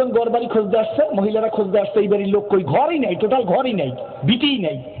এলাকার লোকজন ঘর বাড়ি খুঁজতে আসছে, মহিলারা খুঁজতে আসছে। এই বাড়ির লোক কই, ঘরই নাই, টোটাল ঘরই নাই, বিটিই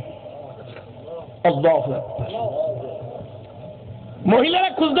নাই। মহিলারা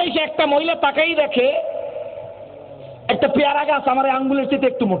খুঁজতে এসে একটা মহিলা তাকাই দেখে একটা পেয়ারা গাছ আমার আঙ্গুলের চেয়ে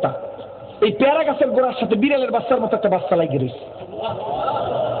একটু মোটা। এই পেয়ারা গাছের গোড়ার সাথে বিড়ালের বাচ্চার মতো একটা বাচ্চা লাগিয়ে রয়েছে।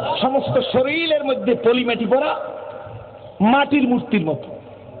 সমস্ত শরীরের মধ্যে পলিমাটি পরা, মাটির মূর্তির মতো।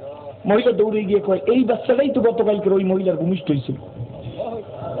 মহিলা দৌড়ে গিয়ে কয়, এই বাচ্চাটাই তো গতকালকে ওই মহিলার ভূমিষ্ঠ হয়েছিল।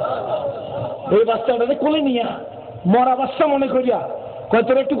 ওই বাচ্চাটাকে কোলে নিয়ে মরা বাচ্চা মনে করিয়া কয়,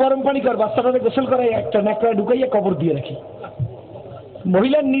 তোর একটু গরম পানি কর, বাচ্চাটাকে গোসল করাই একটা ন্যাকড়ায় ঢুকাইয়া কবর দিয়ে রাখি।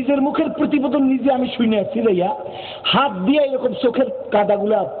 মহিলার নিজের মুখের প্রতিবেদন নিজে আমি শুনে আসছি। লইয়া হাত দিয়ে এরকম চোখের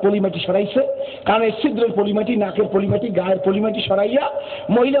কাদাগুলা পলিমাটি সরাইছে, কানের ছিদ্রের পলিমাটি, নাকের পলিমাটি, গায়ের পলিমাটি সরাইয়া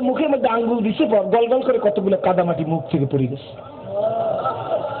মহিলা মুখের মধ্যে আঙ্গুল দিছে, গল গল করে কতগুলো কাদামাটি মুখ থেকে পড়ে গেছে।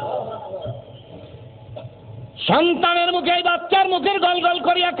 সন্তানের মুখে, বাচ্চার মুখের গল গল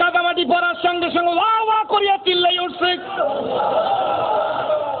করিয়া কাদামাটি পড়ার সঙ্গে সঙ্গে ওয়া ওয়া করিয়া চিল্লাই উঠছে।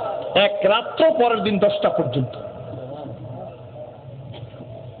 এক রাত্র, পরের দিন 10টা পর্যন্ত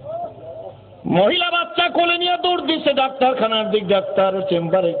মহিলা বাচ্চা কোলে নিয়ে দৌড় দিচ্ছে ডাক্তারখানার দিক। ডাক্তার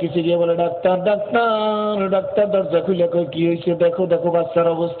চেম্বারে কিছু গিয়ে বলে, ডাক্তার ডাক্তার ডাক্তার দরজা খুলে কই কি হয়েছে, দেখো দেখো বাচ্চার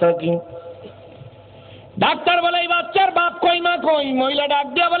অবস্থা কি। ডাক্তার বলে, এই বাচ্চার বাপ কই মা কই? মহিলা ডাক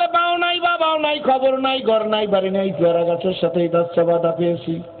দিয়া বলে, বাও নাই বাবাও নাই, খবর নাই, ঘর নাই, বাড়ি নাই, পেয়ারা গাছের সাথে এই বাচ্চা বাধা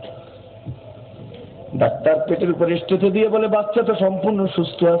পেয়েছি। ডাক্তার পেটের উপরে স্টেথে দিয়ে বলে, বাচ্চা তো সম্পূর্ণ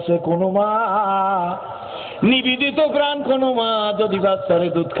সুস্থ আছে, কোনো মা নিবেদিত প্রাণ কোনো মা যদি বাচ্চারে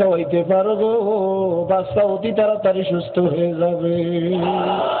দুধ খাওয়াইতে পারো গো, বাচ্চা অতি তাড়াতাড়ি সুস্থ হয়ে যাবে।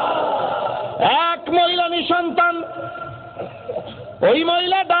 এক মহিলা নিঃসন্তান। ওই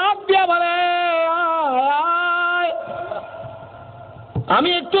মহিলা ডাক দিয়া বলে, আমি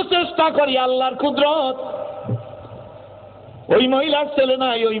একটু চেষ্টা করি, আল্লাহর কুদরত। ওই মহিলার ছেলে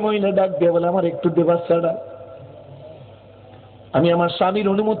নাই। ওই মহিলা ডাক দিয়ে বলে, আমার একটু দে বাচ্চাটা, আমি আমার স্বামীর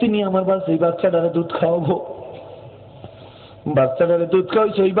অনুমতি নিয়ে আমার এই বাচ্চাটারে দুধ খাওয়াবো। বাচ্চাটারে দুধ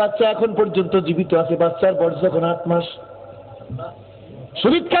খাওয়াইছে। ওই বাচ্চা এখন পর্যন্ত জীবিত আছে। বাচ্চার বয়স যখন 8 মাস।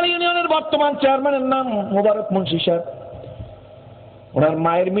 শরীফখালী ইউনিয়নের বর্তমান চেয়ারম্যানের নাম মোবারক মুন্সি সাহেব। ওনার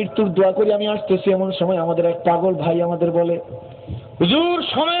মায়ের মৃত্যুর দোয়া করে আমি আসতেছি, এমন সময় আমাদের এক পাগল ভাই আমাদের বলে, হুজুর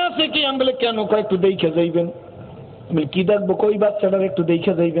সময় আছে কি? আমি বলে, কেন? কয় একটু দেখে যাইবেন। আমি কি দেখবো? কই বাচ্চাটার একটু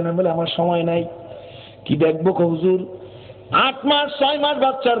দেখে যাইবেন। আমি বলে, আমার সময় নাই। কি দেখবো? হুজুর 8 মাস 6 মাস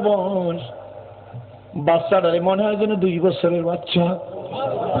বাচ্চার বয়স। বাচ্চাটারে মনে হয় যেন 2 বছরের বাচ্চা।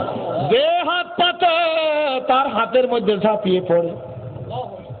 যে হাত পাতে তার হাতের মধ্যে ঝাঁপিয়ে পড়ে,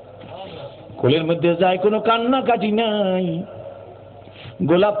 কোলের মধ্যে যায়, কোনো কান্নাকাটি নাই।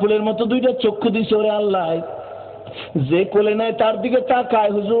 গোলাপ ফুলের মতো 2টা চক্ষু দিছে ওরে আল্লাহ। যে কোলে নেয় তার দিকে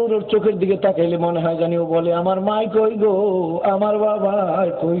তাকায়, হুজুর ওর চোখের দিকে তাকাইলে মনে হয় জানি ও বলে, আমার মাই কই গো, আমার বাবা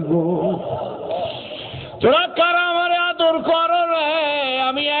কই গো, তোরা কারা আমারে আদর করো রে?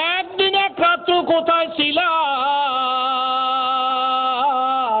 আমি একদিন এক রাত্র কোথায় ছিলাম?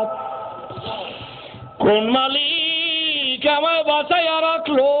 কোন মালিক আমায় বাঁচাইয়া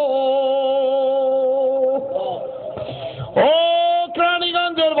রাখলো? ও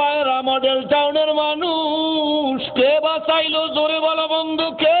প্রাণীগঞ্জের বাইরা, মডেল টাউনের মানুষ, কে বাঁচাইলো? জোরে বলো বন্ধু,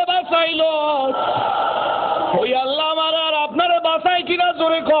 কে বাঁচাইলো? ওই আল্লাহ আমার আর আপনারে বাঁচাই কিনা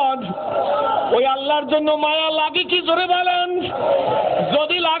জোরে কন। ওই আল্লাহর জন্য মায়া লাগে কি জোরে বলেন?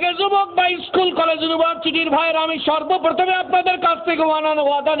 যদি লাগে যুবক বা স্কুল কলেজ ইউনিভার্সিটির ভাইয়ের, আমি সর্বপ্রথমে আপনাদের কাছ থেকে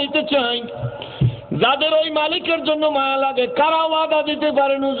ওয়াদা নিতে চাই, যাদের ওই মালিকের জন্য মায়া লাগে, কারা ওয়াদা দিতে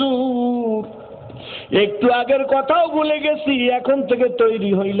পারেন? হুজুর একটু আগের কথাও ভুলে গেছি, এখন থেকে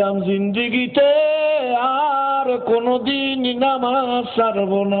তৈরি হইলাম জিন্দেগিতে আর কোনদিন নামাজ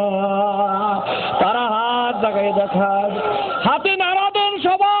ছাড়ব না। তারা হাত জাগায় দেখান, হাতে নাড়া দেন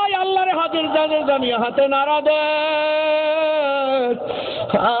সবাই, আল্লাহর হাতের জানিয়ে হাতে নাড়া দেন,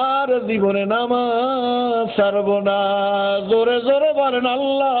 আর জীবনে নামাজ ছাড়ব না। জোরে জোরে বলেন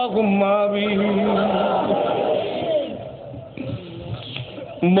আল্লাহুম্মা আমিন।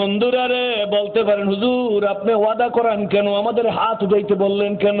 বন্ধুরা রে, বলতে পারেন, হুজুর আপনি ওয়াদা করেন কেন? আমাদের হাত উঠাইতে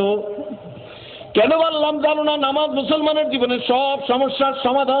বললেন কেন? কেন বললাম জানো না? নামাজ মুসলমানের জীবনের সব সমস্যার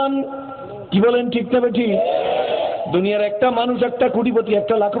সমাধান। কি বলেন, ঠিক না বেঠিক? দুনিয়ার একটা মানুষ, একটা কোটিপতি,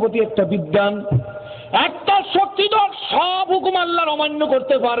 একটা লাখপতি, একটা বিদ্বান, একটা শক্তিধর, সব হুকুম আল্লাহর অমান্য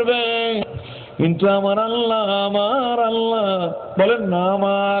করতে পারবে, কিন্তু আমার আল্লাহ বলেন না,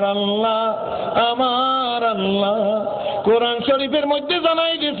 আমার আল্লাহ কোরআন শরীফের মধ্যে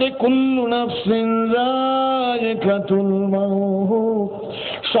জানাই গেছে, কুল্লু নাফসিন যায়িকাতুল মাউত,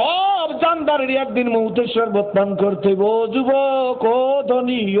 সব জানদারেরই একদিন মৌতের শরবত পান করতে হবে। ও যুবক, ও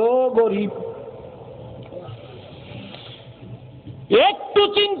ধনী, ও গরিব, একটু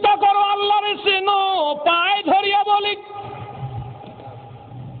চিন্তা করো, আল্লাহরে চেনো, পায়ে ধরিয়া বলি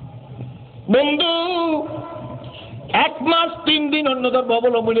বন্ধু 1 মাস 3 দিন অন্যদের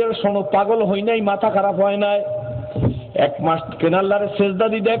অবলম্বনের শোনো, পাগল হই নাই, মাথা খারাপ হয় নাই। 1 মাস কেন আল্লাহরে সেজদা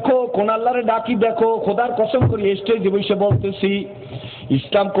দি দেখো, কোন আল্লাহরে ডাকি দেখো। খোদার কসম করি স্টেজে বসে বলতেছি,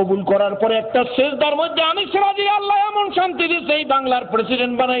 ইসলাম কবুল করার পরে একটা সেজদার মধ্যে আমি সিরাজি আল্লাহ এমন শান্তি দিয়েছে, এই বাংলার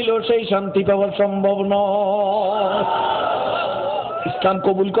প্রেসিডেন্ট বানাইলেও সেই শান্তি পাওয়া সম্ভব নয়। ইসলাম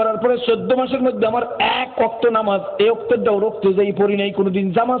কবুল করার পরে 14 মাসের মধ্যে আমার 1 ওয়াক্ত নামাজ, এই ওয়াক্তটাও রক্তে যাই পড়ি নাই, কোনোদিন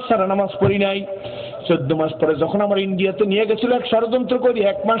জামাত ছাড়া নামাজ পড়ি নাই। 14 মাস পরে যখন আমার ইন্ডিয়াতে নিয়ে গেছিল, এক ষড়যন্ত্র করি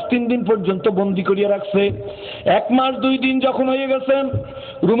 1 মাস 3 দিন পর্যন্ত বন্দি করিয়া রাখছে। 1 মাস 2 দিন যখন হয়ে গেছেন,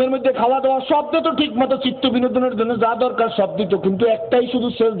 রুমের মধ্যে খাওয়া দাওয়া সব দিত ঠিক মতো, চিত্ত বিনোদনের জন্য যা দরকার সব দিত, কিন্তু একটাই শুধু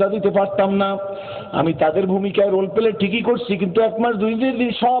সেজদা দিতে পারতাম না। আমি তাদের ভূমিকায় রোল প্লে ঠিকই করছি, কিন্তু 1 মাস 2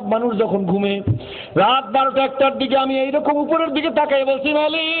 দিন সব মানুষ যখন ঘুমে, রাত 12টা 1টার দিকে আমি এইরকম উপরের দিকে তাকাই বলছি,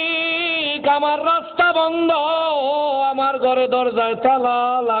 মালিক আমার রাস্তা বন্ধ, আমার ঘরে দরজায় তালা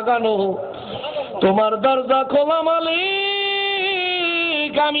লাগানো, তোমার দরজা খোলা মালিক,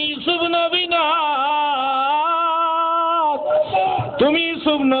 মালিক আমি ইউসুফ নবী না, তুমি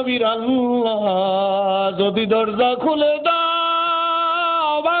ইউসুফ নবীর আল্লাহ, যদি দরজা খুলে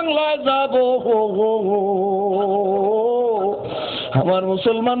দাও বাংলায় যাব, আমার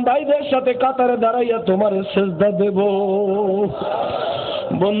মুসলমান ভাইদের সাথে কাতারে দাঁড়াইয়া তোমার সেজদা দেব।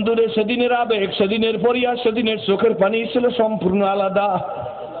 বন্ধুরে সেদিনের আবেগ, সেদিনের পরিয়া, সেদিনের চোখের পানি ছিল সম্পূর্ণ আলাদা।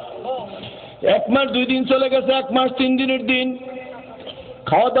 1 মাস 2 দিন চলে গেছে, 1 মাস 3 দিনের দিন।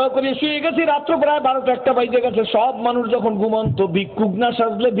 খাওয়া দাওয়া করে শুয়ে গেছি, রাত্র প্রায় 12টা বাজে গেছে। সব মানুষ যখন ঘুমন্ত, ভিক্ষুক না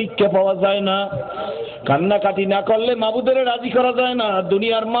সাজলে ভিক্ষা পাওয়া যায় না, কান্নাকাটি না করলে মাবুদের রাজি করা যায় না।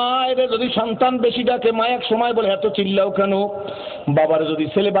 দুনিয়ার মায়ের যদি সন্তান বেশি ডাকে, মা এক সময় বলে এত চিল্লাও কেন? বাবার যদি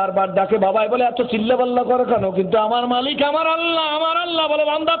ছেলে বারবার ডাকে, বাবাই বলে এত চিল্লা পাল্লা করো কেন? কিন্তু আমার মালিক আমার আল্লাহ, আমার আল্লাহ বলে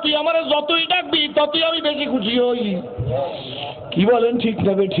বান্দা তুই আমারে যতই ডাকবি ততই আমি বেশি খুশি হই। কি বলেন ঠিক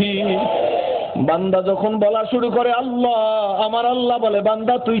না বেঠিক? বান্দা যখন বলা শুরু করে আল্লাহ আমার আল্লাহ, বলে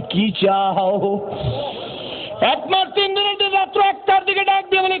বান্দা তুই কি চাও? 1 মাস 3 দিনের দিন রাত্র 1টার দিকে ডাক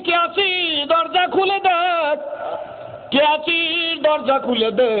দিয়ে বলে কে আছিস দরজা খুলে দেখ, কে আছিস দরজা খুলে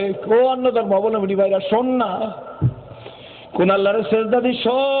দেখ। ও অন্য ধর্মাবলম্বী ভাইরা শোন না, কোন আল্লাহর সেজদা দি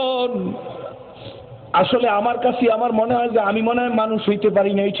শোন। আসলে আমার কাছে আমার মনে হয় যে আমি মনে হয় মানুষ হইতে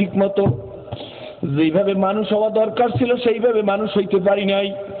পারি নাই ঠিক মতো, যেইভাবে মানুষ হওয়া দরকার ছিল সেইভাবে মানুষ হইতে পারি নাই।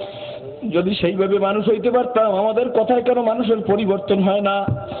 যদি সেইভাবে মানুষ হইতে পারতাম, আমাদের কথায় কেন মানুষের পরিবর্তন হয় না?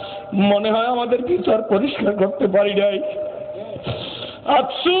 মনে হয় আমাদের বিচার পরিষ্কার করতে পারি নাই।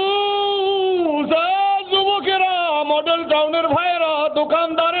 আফসোস যুবকেরা, মডেল টাউনের ভাইয়েরা,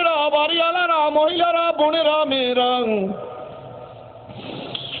 দোকানদারেরা, বাড়িওয়ালারা, মহিলারা, বোনেরা, মেয়েরা,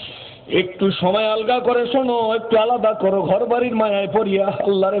 একটু সময় আলগা করে শোনো, একটু আলাদা করো। ঘর বাড়ির মায়ায় পড়িয়া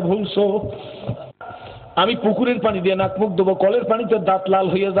আল্লাহরে ভুলছো। আমি পুকুরের পানি দিয়ে নাক মুখ দেবো, কলের পানিতে দাঁত লাল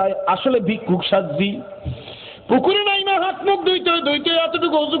হয়ে যায়, আসলে ভিক্ষুক সাজি। পুকুরে নাই না হাত মুখ ধুইতে ধুইতে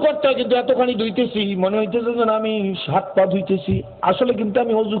এতটুকু অজু করতে হয়, কিন্তু এতখানি ধুইতেছি মনে হইতেছে যেন আমি হাত পা ধুইতেছি, আসলে কিন্তু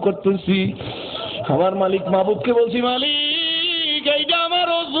আমি অজু করতেছি। আমার মালিক মাবুদকে বলছি, মালিক এইটা আমার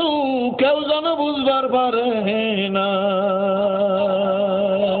অজু, কেউ যেন বুঝবার পারে না।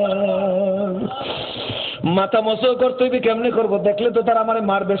 মাথা মশো করতে হইবে, কেমনে করবো? দেখলে তো তারা আমারে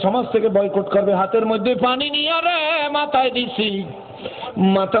মারবে, সমাজ থেকে বয়কট করবে। হাতের মধ্যে পানি নিয়ে রে মাথায় দিছি,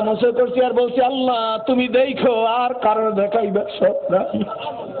 মাথা মশো করছি আর বলছি আল্লাহ তুমি দেখো, আর কারণ দেখাইবে সব নাই।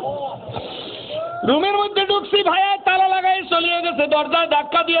 রুমের মধ্যে ঢুকছি, ভাইয়া তালা লাগাই চলিয়ে গেছে। দরজায়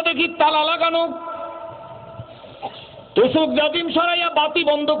ধাক্কা দিয়ে দেখি তালা লাগানো। তোষক জাদিম সরাইয়া বাতি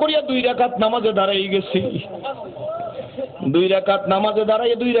বন্ধ করিয়া 2 রাকাত নামাজে দাঁড়াই গেছি। 2 রাকাত নামাজে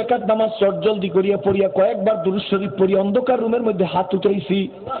দাঁড়াইয়া 2 রাকাত নামাজ চটজলদি করিয়া পড়িয়া কয়েকবার দুরূদ শরীফ পড়িয়া অন্ধকার রুমের মধ্যে হাত উঠাইছি।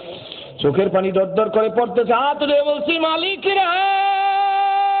 চোখের পানি দরদর করে পড়তেছে। হাত উঠে বলছি, মালিক রে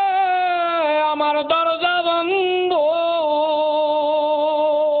আমার দরজা বন্ধ,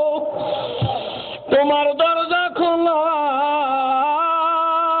 তোমার দরজা খোলা,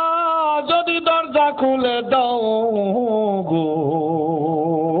 যদি দরজা খুলে দাও গো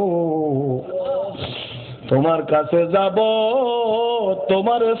তোমার কাছে যাব,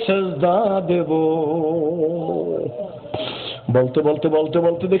 তোমার সেজদা দেব। বলতে বলতে বলতে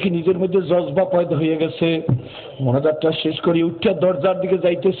বলতে দেখি নিজের মধ্যে জজবা পয়দা হয়ে গেছে। মোনাজাতটা শেষ করি, উঠিয়া দরজার দিকে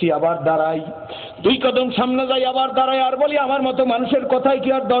যাইতেছি, আবার দাঁড়াই। 2 কদম সামনে যাই, আবার দাঁড়াই, আর বলি আমার মতো মানুষের কথায় কি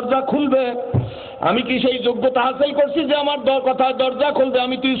আর দরজা খুলবে? আমি কি সেই যোগ্যতা হাসিল করছি যে আমার কথায় দরজা খুলবে?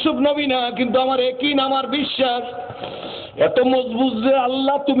 আমি তো ইউসুফ নবী না, কিন্তু আমার একই আমার বিশ্বাস এত মজবুত যে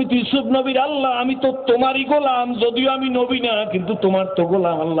আল্লাহ তুমি তো ইউসুফ নবীর আল্লাহ, আমি তো তোমারই গোলাম, যদিও আমি নবী না, কিন্তু তোমার তো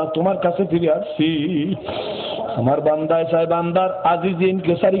গোলাম। আল্লাহ তোমার কাছে ফিরে আসছি। আমার বান্দায় চাই বান্দার আজিজিন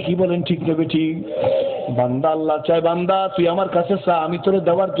কেসারি, কি বলেন ঠিক নেবে ঠিক? বান্দা আল্লাহ চাই বান্দা তুই আমার কাছে চা, আমি তোরে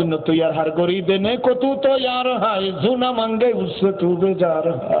দেওয়ার জন্য তৈয়ার। হার গরি দেনে কতু তো ইয়ার হায়, জুনা মাঙ্গে উসে তু বেজার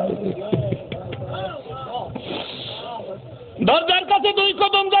হায়। দরজার কাছে 2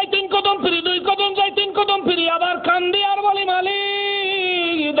 কদম যাই, 3 কদম ফিরি, 2 কদম যাই, 3 কদম ফিরি, আবার কান্দি আর বলি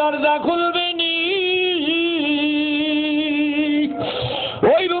মালিক দরজা খুলবে নি।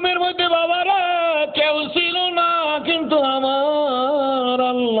 ওই রুমের মধ্যে বাবারা কেউ ছিল না, কিন্তু আমার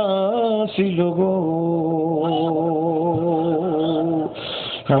আল্লাহ ছিল গো।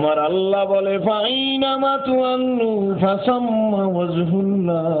 আমার আল্লাহ বলে ফাইনামা তুআন্নু ফাসাম্মা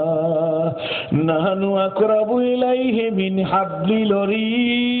ওয়াজহুল্লাহ নাহনু আকরাবু ইলাইহি মিন হাবলিল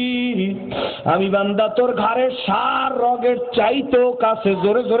ওয়ারিদ। আমি বান্দা তোর ঘাড়ের সার রগের চাইতেও কাছে।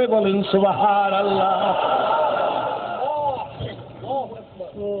 জোরে জোরে বলেন সুবহানাল্লাহ।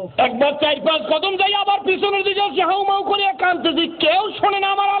 একবার 4-5 কদম যাই, আবার পিছনের দিকে হাউমাউ করিয়া কাঁদতেছি, কেউ শোনে না।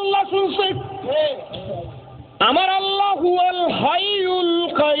 আমার আল্লাহ শুনছে। আমার আল্লাহ হুয়াল হাইয়ুল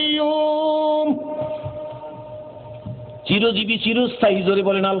কাইয়ুম। চিরজীবী চিরস্থায়ী, জোরে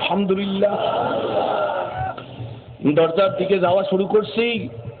বলেন আলহামদুলিল্লাহ। দরজার দিকে যাওয়া শুরু করছি,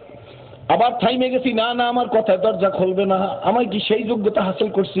 আবার থাইমে গেছি, না না আমার কথায় দরজা খুলবে না, আমায় কি সেই যোগ্যতা হাসিল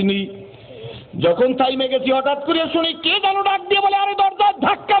করছিনি? যখন থাইমে গেছি হঠাৎ করে শুনি কে যেন ডাক দিয়ে বলে, আরে দরজা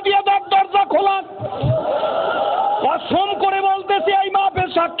ধাক্কা দিয়ে দেখ, দরজা খোলা। কসম করে বলতেছি, এই মাপের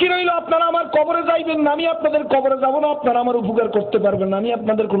সাক্ষী রইল, আপনারা আমার কবরে যাইবেন না, আমি আপনাদের কবরে যাব না, আপনারা আমার উপকার করতে পারবেন না, আমি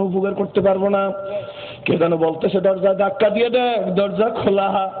আপনাদের কোনো উপকার করতে পারবো না। কে যেন বলতেছে দরজা ধাক্কা দিয়ে দেখ, দরজা খোলা।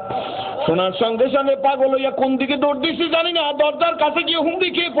 শোনার সঙ্গে সঙ্গে পাগল হইয়া কোন দিকে দৌড় দিছি জানি না, দরজার কাছে গিয়ে হুমড়ি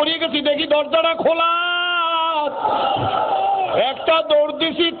খেয়ে পড়িয়ে গেছি, দেখি দরজাটা খোলা। একটা দৌড়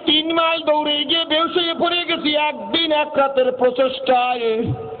দিছি, 3 মাইল দৌড়ে গিয়ে বেহুশ হয়ে পড়ে গেছি। একদিন এক রাতের প্রচেষ্টায়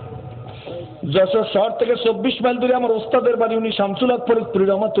যশোর শহর থেকে 24 মাইল দূরে আমার ওস্তাদের বাড়ি, উনি শামসুল হক ফরিদপুরি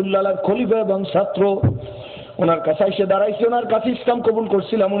রহমাতুল্লাহ আলাইহির খলিফা এবং ছাত্র। ওনার কাছে এসে দাঁড়াইছি, ওনার কাছে ইসলাম কবুল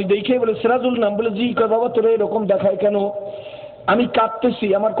করছিলাম। উনি দেখে বলে সিরাজুল নাম, বলে জি। কয় বাবা তোরা এরকম দেখায় কেন? আমি কাঁদতেছি,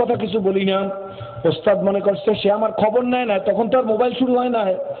 আমার কথা কিছু বলি না। ওস্তাদ মনে করছে সে আমার খবর নেয় না, তখন তো আর মোবাইল শুরু হয় না,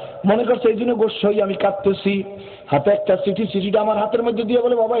 মনে করছে এই জন্য গোস্ব হই আমি কাঁদতেছি। হাতে একটা চিঠি, চিঠিটা আমার হাতের মধ্যে দিয়ে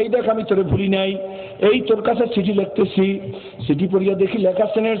বলে, বাবা এই দেখ আমি তোরে ভুলি নাই, এই তোর কাছে চিঠি লিখতেছি। চিঠি পড়িয়া দেখি লেখা,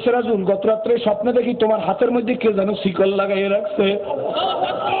 সেনের সিরাজুল, গত রাত্রে স্বপ্নে দেখি তোমার হাতের মধ্যে কে যেন শিকল লাগাইয়ে রাখছে।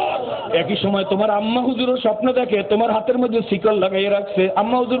 একই সময় তোমার আম্মা হুজুরও স্বপ্ন দেখে তোমার হাতের মধ্যে শিকল লাগাইয়ে রাখছে।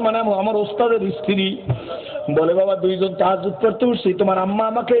 আম্মা হুজুর মানে আমার ওস্তাদের স্ত্রী। বলে বাবা দুইজন তাহাজ্জুদ পড়তে উঠছি, তোমার আম্মা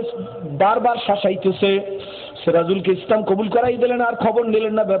আমাকে বারবার শাসাইতেছে, সিরাজুলকে ইসলাম কবুল করাই দিলেন আর খবর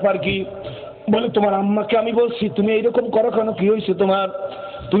নিলেন না, ব্যাপার কি? বলে তোমার আম্মাকে আমি বলছি তুমি এইরকম করো কেন, কি হয়েছে তোমার,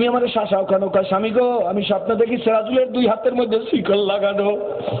 তুমি আমার শাসাও কেন? কয় স্বামী গো, আমি স্বপ্ন দেখি সিরাজুলের 2 হাতের মধ্যে শিকল লাগানো।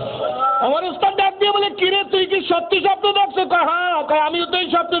 আমার ওস্তাদ ডাক দিয়ে বলে, কিরে তুই কি সত্যি স্বপ্ন দেখছো? কয় হ্যাঁ। কয় আমিও তো এই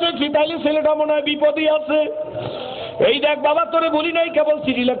স্বপ্ন দেখছি, তাইলে ছেলেটা মনে হয় বিপদই আছে। এই দেখ বাবা তোরে বলি নাই, কেবল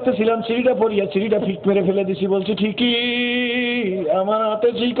চিঠি লিখতেছিলাম, চিঠিটা পড়িয়া চিঠিটা ফিট মেরে ফেলে দিছি। বলছি ঠিকই, আমার হাতে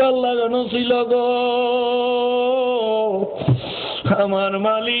শিকল লাগানো ছিল গো, আমার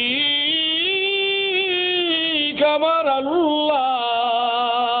মালিক আমার আল্লাহ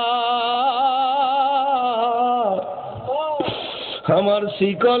আমার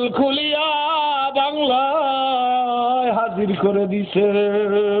শিকল খুলিয়া বাংলায় হাজির করে দিছে।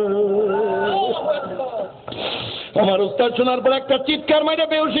 আমার উস্তাদ শোনার পর একটা চিৎকার মাইরে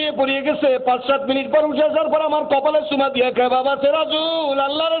বেহুশ হয়ে পড়িয়ে গেছে। 5-7 মিনিট পর উঠে আসার পর আমার কপালে চুমা দিয়া কয়, বাবা সিরাজুল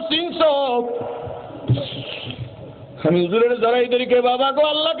আল্লাহরে চিনছো? আমি হুজুরের জড়াই ধরি, কে বাবা গো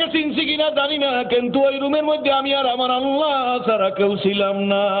আল্লাহকে চিনছি কিনা জানি না, কিন্তু ওই রুমের মধ্যে আমি আর আমার আল্লাহ ছাড়া কেউ ছিলাম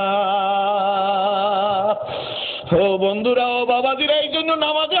না। ও বন্ধুরা, ও বাবাজিরা, এই জন্য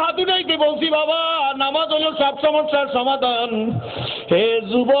নামাজে হাত উঠাইতে বলছি। বাবা নামাজ হলো সব সমস্যার সমাধান। হে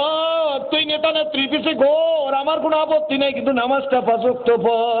যুবক, তুই নেতা নেত্রী পিছে ঘোর, আমার কোনো আপত্তি নাই, কিন্তু নামাজটা 5 ওয়াক্ত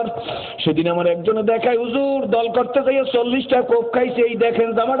পড়। সেদিন আমার একজনে দেখায়, হুজুর দল করতে যাইয়ে 40টা কোপ খাইছে। এই দেখেন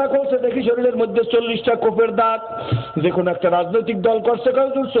জামাটা খুলছে, দেখি শরীরের মধ্যে 40টা কোপের দাগ। যে কোনো একটা রাজনৈতিক দল করছে, কয়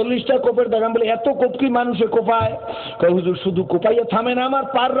হুজুর 40টা কোপের দাগ। আমি বলি এত কোপ কি মানুষে কোপায়? কয় হুজুর শুধু কোপাইয়া থামে না, আমার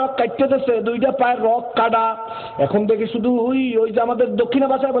পায়ের রক কাটতে দিচ্ছে, 2টা পায়ের রক কাটা। এখন দেখি শুধু ওই যে আমাদের দক্ষিণা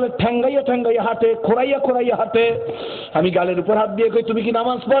ভাষায় বলে ঠ্যাঙ্গাইয়া ঠ্যাঙ্গাইয়া হাঁটে, খোরাইয়া খোরাইয়া হাঁটে। আমি গালের উপর হাত দিয়ে কই, তুমি কি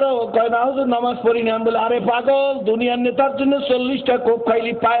নামাজ পড়ো? কয় না হুজুর নামাজ পড়ি না। আমি বলে, আরে পাগল, দুনিয়ার নেতার জন্য 40টা কোপ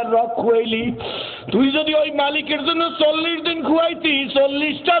খাইলি, পায়ের রক খুয়াইলি, তুই যদি ওই মালিকের জন্য 40 দিন খুয়াইতি,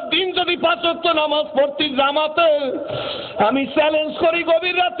 40টা দিন যদি 5 ওয়াক্ত নামাজ পড়তি জামাতে, আমি চ্যালেঞ্জ করি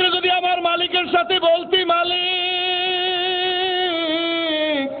গভীর রাত্রে যদি আমার মালিকের সাথে বলতি, মালিক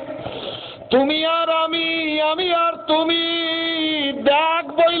তুমি আর আমি আর তুমি, দেখ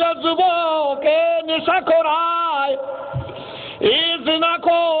বইলা যুবক, এ নেশা করায়, এ জিনা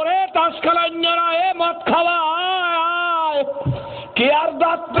করে, তাস খেলাইন্যরা, এ মদ খাওয়ায়, কে আর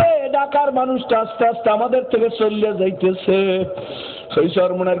ডাকবে? ডাকার মানুষটা আস্তে আস্তে আমাদের থেকে চলে যাইতেছে। সেই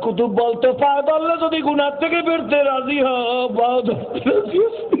সরমনের কুতুব বলতো, পা ধরলে যদি গুনার থেকে বেরতে রাজি হও, পাও ধরতে রাজি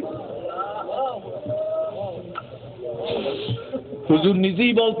আছি। হুজুর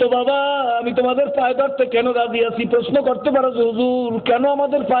নিজেই বলতো, বাবা আমি তোমাদের পায়ে ধরতে কেন রাজি আছি? প্রশ্ন করতে পারো যে হুজুর কেন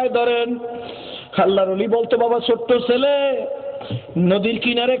আমাদের পায়ে ধরেন? আল্লাহর ওলি বলতো, বাবা ছোট্ট ছেলে নদীর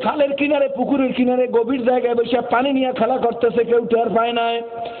কিনারে, খালের কিনারে, পুকুরের কিনারে গভীর জায়গায় বসে পানি নিয়ে খেলা করতেছে, কেউ টের পায় না।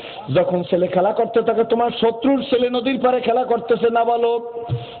 যখন ছেলে খেলা করতে থাকে, তোমার শত্রুর ছেলে নদীর পারে খেলা করতেছে নাবালক,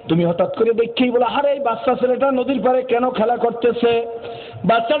 তুমি হঠাৎ করে দেখেই বলে, আরে এই বাচ্চা ছেলেটা নদীর পারে কেন খেলা করতেছে?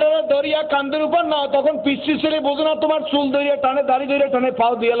 বাচ্চাটা দরিয়া কান্দের উপর না, তখন পিচ্ছি ছেলে বোঝো না, তোমার চুল দরিয়া টানে, দাড়ি দরিয়া টানে,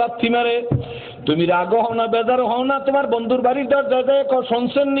 পাও দিয়ে লাথি মারে। তুমি রাগও হও না, বেজারও হও না, তোমার বন্ধুর বাড়ির দরজায়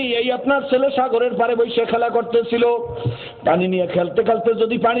শুনছেন নি, এই আপনার ছেলে সাগরের পারে বসে খেলা করতেছিল, পানি নিয়ে খেলতে খেলতে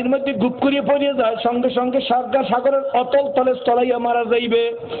যদি পানির মধ্যে গুপ করিয়ে পড়ে যায়, সঙ্গে সঙ্গে সাগরের অতল তলে তলাইয়া মারা যাইবে।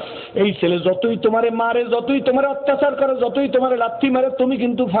 এই ছেলে যতই তোমারে মারে, যতই তোমার অত্যাচার করে, যতই তোমার লাথি মারে, তুমি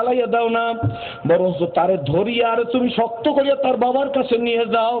কিন্তু ফালাইয়া দাও না, বরঞ্চ তারে ধরিয়া আর তুমি শক্ত করিয়া তার বাবার কাছে নিয়ে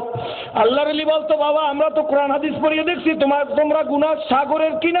যাও। আল্লাহর ওলি বলতো, বাবা আমরা তো কোরআন হাদিস পড়িয়ে দেখছি তোমরা গুনাহ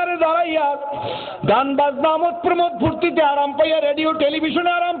সাগরের কিনারে দাঁড়াইয়া গান বাজনা আমোদ প্রমোদ ফুর্তিতে আরাম পাইয়া, রেডিও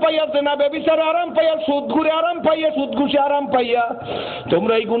টেলিভিশনে আরাম পাইয়া, জেনা ব্যভিচারে আরাম পাইয়া, সুদ ঘুরে আরাম পাইয়া, সুদ ঘুষে আরাম পাইয়া,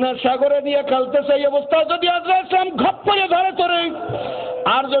 তোমরা এই গুনার সাগরে নিয়ে খেলতে চাই অবস্থায় যদি আজরাইল ইসলাম ঘপ করে ধরে তোরে,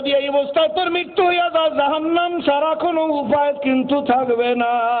 আর যদি এই অবস্থায় তোর মৃত্যু হইয়া যায়, জাহান্নাম ছাড়া কোনো উপায় কিন্তু থাকবে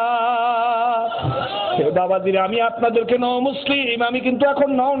না। বাবাজিরা, আমি আপনাদেরকে মুসলিম, আমি কিন্তু এখন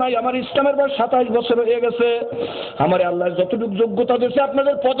নও নাই, আমার ইসলামের বয়স 27 বছর হয়ে গেছে। আমার আল্লাহ যতটুকু যোগ্যতা দিয়েছে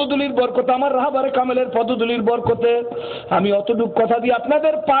আপনাদের পদধূলির বরকতে, আমার রাহবারে কামেলের পদধূলির বরকতে আমি অতটুকু কথা দিয়ে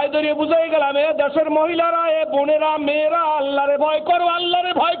আপনাদের পায়ে ধরিয়ে বুঝাই গেলাম, এ দেশের মহিলারা, এ বোনেরা, মেয়েরা, আল্লাহরে ভয় করো,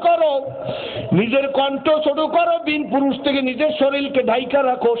 আল্লাহরে ভয় করো, নিজের কণ্ঠ ছোট করো, বিন পুরুষ থেকে নিজের শরীরকে ঢাইকা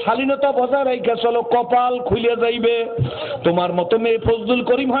রাখো, শালীনতা বজায় রাখা চলো, কপাল খুলে যাইবে। তোমার মতো মেয়ে ফজলুল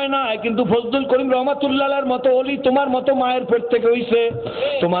করিম হয় না, কিন্তু ফজলুল করিম রহমাতুল্লাহর মতো ওলি তোমার মতো মায়ের পেট থেকে হইছে।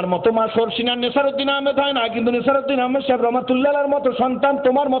 তোমার মতো মা সরসিনা নেসারউদ্দিন আহমেদ হয় না, কিন্তু নেসারউদ্দিন আহমেদ সাহেব রহমাতুল্লাহর মতো সন্তান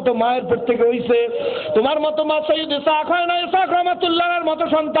তোমার মতো মায়ের পেট থেকে হইছে। তোমার মতো মা সৈয়দ ইসহাক হয় না, ইসহাক রহমাতুল্লাহর মতো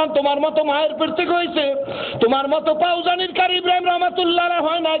সন্তান তোমার মতো মায়ের পেট থেকে হইছে। তোমার মতো পাউজানির কারি ইব্রাহিম রহমাতুল্লাহ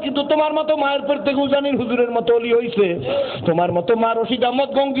হয় না, কিন্তু তোমার মতো মায়ের পেট থেকে উজানির হুজুরের মতো ওলি হইছে। তোমার মতো মা রশিদ আহমদ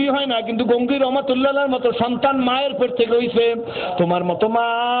গঙ্গি হয় না, কিন্তু গঙ্গি রহমাতুল্লাহর মতো সন্তান মায়ের পেট থেকে হইছে। তোমার মতো মা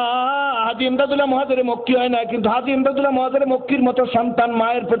হাজী ইমদাদুল্লাহ মুহাজিরে মক্কি হয় না, কিন্তু হাজী ইমদাদুল্লাহ মুহাজিরে মক্কির মতো সন্তান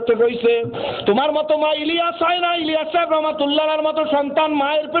মায়ের পেট থেকে হইছে। তোমার মতো মা ইলিয়াস হয় না, ইলিয়াস সাহেব রহমাতুল্লাহর মতো সন্তান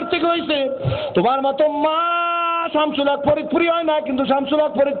মায়ের পেট থেকে হইছে। তোমার মতো মা শামসুল হক ফরিদপুরি হয় না, কিন্তু শামসুল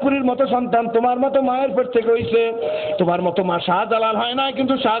হক ফরিদপুরির মতো সন্তান তোমার মতো মায়ের পেট থেকে হইছে। তোমার মতো মা শাহজালাল হয় না,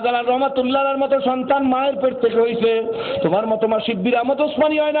 কিন্তু শাহজালাল রহমাতুল্লাহর মতো সন্তান মায়ের পেট থেকে হইছে। তোমার মতো মা শিব্বির আহমদ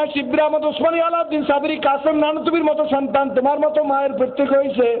ওসমানী হয় না, শিব্বির আহমদ ওসমানী, আলাউদ্দিন সাবরি, কাসেম নানুতুবির মতো সন্তান তোমার মতো মায়ের পেট থেকে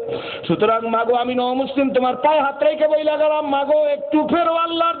হইছে। সুতরাং মাগো, আমি মুসলিম তোমার পায়ে হাত রেখে বইলা গেলাম, মাগো একটু ফেরো,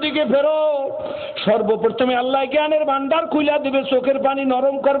 আল্লাহর দিকে ফেরো। সর্বপ্রথমে আল্লাহ জ্ঞানের ভান্ডার খুইলা দিবে, চোখের পানি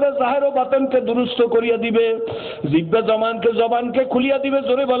নরম করবে, জাহের ও বাতেনকে দুরুস্ত করিয়া দিবে, জিহ্বা জবানকে খুলিয়া দিবে।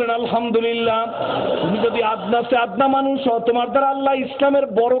 জোরে বলেন আলহামদুলিল্লাহ। তুমি যদি আদনা মানুষ হও, তোমার দ্বারা আল্লাহ ইসলামের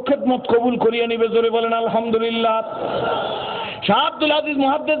বড় খেদমত কবুল করিয়া নিবে। জোরে বলেন আলহামদুলিল্লাহ। শাহ আব্দুল আজিজ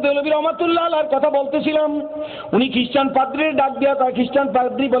মুহাদ্দিস দেওলভী রহমাতুল্লাহ আলাইহির কথা বলতেছিলাম। উনি খ্রিস্টান পাদ্রীর ডাক দিয়া কয়, খ্রিস্টান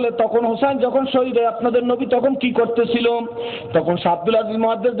পাদ্রী বলে, তখন হোসেন যখন শহীদ হয় আপনাদের নবী তখন কি করতেছিল? তখন শাহ আব্দুল আজিজ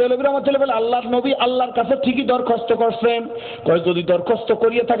মুহাদ্দিস দেওলভী রহমাতুল্লাহ বলে, আল্লাহর নবী আল্লাহর কাছে ঠিকই দরখাস্ত করছেন। কয় যদি দরখাস্ত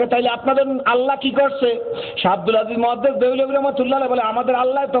করিয়ে থাকে তাহলে আপনাদের আল্লাহ কি করছে? শাহ আব্দুল আজিজ মুহাদ্দিস দেওলভী রহমাতুল্লাহ বলে, আমাদের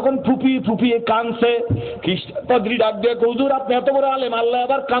আল্লাহ তখন ফুপিয়ে কাঁদছে। খ্রিস্টান পাদ্রী ডাক দিয়ে, হুজুর আপনি এত বড় আলেম, আল্লাহ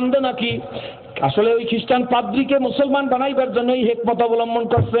আবার কান্দে নাকি? আসলে ওই খ্রিস্টান পাদ্রীকে মুসলমান বানাইবার জন্য এই হিকমত অবলম্বন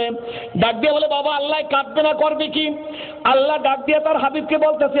করছে। ডাক দিয়ে বলে, বাবা আল্লাহ কাঁদবে না, করবে কি? আল্লাহ ডাক দিয়ে তার হাবিবকে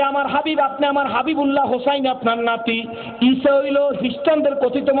বলতেছে, আমার হাবিব, আপনি আমার হাবিবুল্লাহ হোসাইন আপনার নাতি, ঈসা হইল খ্রিস্টানদের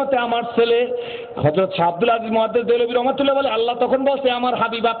কথিত মতে আমার ছেলে। হযরত শাহ আব্দুল আজিজ মুহাদ্দিস দেওলভী রহমাতুল্লাহ বলে, আল্লাহ তখন বলছে, আমার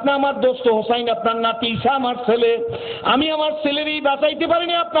হাবিব আপনি আমার দোস্ত, হোসাইন আপনার নাতি, ঈসা আমার ছেলে। আমি আমার ছেলেরই বাঁচাইতে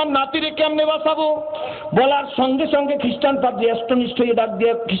পারিনি, আপনার নাতিরে কেমনে বাঁচাবো? বলার সঙ্গে সঙ্গে খ্রিস্টান পাদ্রী অষ্টনিষ্ঠ হয়ে ডাক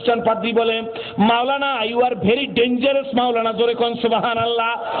দিয়ে খ্রিস্টান পাদ্রী বলে, মাওলানা ইউ আর ভেরি ডেঞ্জারাস মাওলানা। জোরে কোন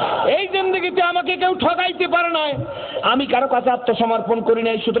সুবহানাল্লাহ। এই জিন্দেগিতে আমাকে কেউ ঠকাইতে পারে নাই, আমি কারো কাছে আত্মসমর্পণ করি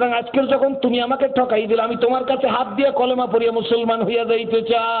নাই। সুতরাং আজকের যখন তুমি আমাকে ঠকাই দিলে, আমি তোমার কাছে হাত দিয়ে কলেমা পড়িয়ে মুসলমান হইয়া যাইতে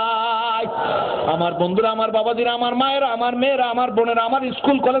চাই। আমার বন্ধুরা, আমার বাবাজিরা, আমার মায়েরা, আমার মেয়েরা, আমার বোনেরা, আমার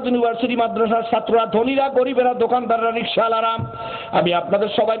স্কুল কলেজ ইউনিভার্সিটি মাদ্রাসার ছাত্ররা, ধনীরা, গরিবেরা, দোকানদাররা, রিকশাওয়ালারা, আমি আপনাদের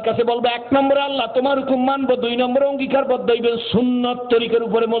সবার কাছে বলবো, 1 নম্বরে আল্লাহ তোমার হুকুম মানবো, 2 নম্বরে অঙ্গীকারবদ্ধ হইবেন, সুন্নত তরিকার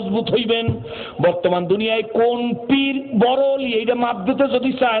উপরে মজবুত হইবেন। বর্তমান দুনিয়ায় কোন পীর বড় অলি এইটা মাপ দিতে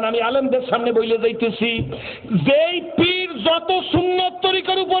যদি চান, আমি আলেমদের সামনে বইলে যাইতেছি, যেই পীর যত সুন্নত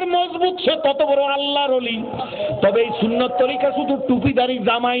তরিকার উপর মজবুত সে তত বড় আল্লাহর অলি। তবে এই সুন্নত তরিকা শুধু টুপিদারি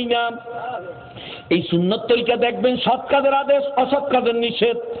জামাই না, এই সুন্নত তরিকা দেখবেন সৎ কাজের আদেশ, অসৎ কাজের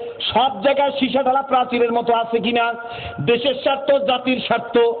নিষেধ। সব জায়গায় সীসা ঢালা প্রাচীরের মতো আছে কিনা? দেশের স্বার্থ, জাতির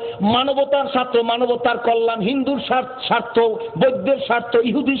স্বার্থ, মানবতার স্বার্থ, মানবতার কল্যাণ, হিন্দুর স্বার্থ, বৌদ্ধের স্বার্থ,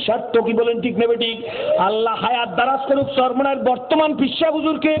 ইহুদির স্বার্থ, কি বলেন ঠিক নেবে ঠিক? আল্লাহ হায়াত দারাজ করুক চরমনার বর্তমান পিসা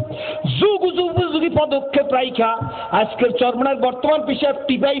হুজুরকে যুগ যুগি পদক্ষেপ রাইখা আজকের চরমনার বর্তমান পিসা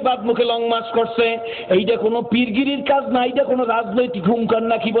টিপাই বাদ মুখে লং মার্চ করছে। এইটা কোনো পীরগিরির কাজ না, এইটা কোনো রাজনৈতিক হুঙ্কার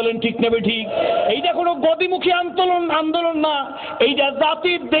না, কি বলেন ঠিক নেবে ঠিক? এইটা কোনো গদিমুখী আন্দোলন না, এইটা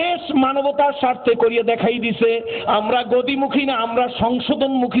জাতির দেশ দেশ মানবতার স্বার্থে করিয়ে দেখাই দিছে। আমরা গদিমুখী না, আমরা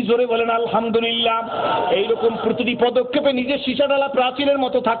সংশোধনমুখী। জোরে বলেন আলহামদুলিল্লাহ। এইরকম প্রতিটি পদক্ষেপে নিজের সীসাডালা প্রাচীরের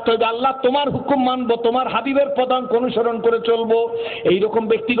মতো থাকতে হবে। আল্লাহ তোমার হুকুম মানবো, তোমার হাবিবের পদাঙ্ক অনুসরণ করে চলবো। এইরকম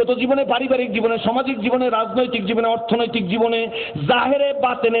ব্যক্তিগত জীবনে, পারিবারিক জীবনে, সামাজিক জীবনে, রাজনৈতিক জীবনে, অর্থনৈতিক জীবনে, জাহেরে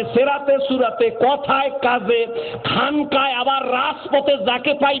বাতেনে, সেরাতে সুরাতে, কথায় কাজে, খানকায়, আবার রাজপথে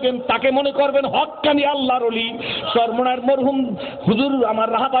যাকে পাইবেন তাকে মনে করবেন হক্কানি আল্লাহর ওলি। সরমনার মরহুম হুজুর আমার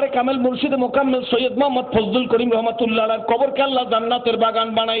রাহাবারে কামেল মুর্শিদে মোকাম্মেল সৈয়দ মোহাম্মদ ফজলুল করিম রহমাতুল্লাহ আলাইহির কবরকে আল্লাহ জান্নাতের বাগান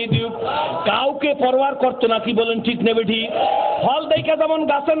বানাই দিউক। কাউকে পরোয়ার করতো না, কি বলেন ঠিক নেবে ঠিক? ফল দেখা যেমন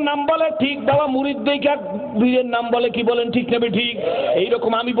গাছের নাম বলে, ঠিক বাবা মুরিদ দেখা বীরের নাম বলে, কি বলেন ঠিক নেবে ঠিক?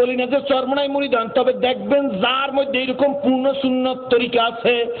 এইরকম আমি বলি না যে চরমনাই মুরিদ হন, তবে দেখবেন যার মধ্যে এইরকম পূর্ণ সুন্নত তরিকা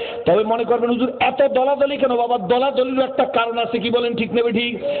আছে, তবে মনে করবেন হুজুর এত দলাদলি কেন? বাবা দলাদলিরও একটা কারণ আছে, কি বলেন ঠিক নেবে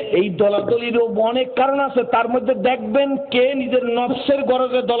ঠিক? এই দলাদলিরও অনেক কারণ আছে। তার মধ্যে দেখবেন কে নিজের নফসের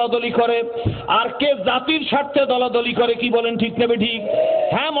গরজে দলাদলি করে আর কে জাতির স্বার্থে দলাদলি করে, কি বলেন ঠিক নেবে ঠিক?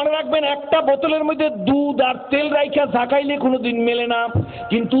 হ্যাঁ, মনে রাখবেন একটা বোতলের মধ্যে দুধ আর তেল রাইখা ঝাঁকাইলে কোনোদিন মেলে না,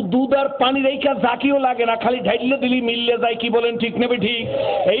 কিন্তু দুধ আর পানি রাইখা ঝাঁকিও লাগে না, খালি ঢাইলে দিলি মিললে যায়, কি বলেন ঠিক নেবে ঠিক?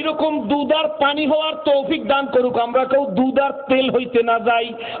 এইরকম দুধ আর পানি হওয়ার তৌফিক দান করুক, আমরা কেউ দুধ আর তেল হইতে না যাই।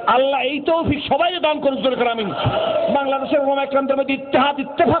 আল্লাহ এই তৌফিক সবাই দান করুক। আমিন। বাংলাদেশের একরামদের মধ্যে ইত্তেহাদ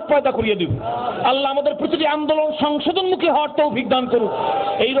ইত্তেফাক পয়দা করিয়ে দিব। আল্লাহ আমাদের প্রতিটি আন্দোলন সংশোধনমুখী হওয়ার তৌফিক দান করুক।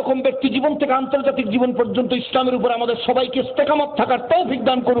 এইরকম ব্যক্তি জীবন থেকে আন্তর্জাতিক জীবন পর্যন্ত ইসলামের উপর আমাদের সবাইকে ইস্তেকামত থাকার তৌফিক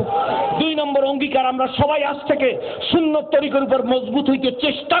দান করুক। 2 নম্বর অঙ্গীকার, আমরা সবাই আজ থেকে সুন্নত তরিকার উপর মজবুত হইতে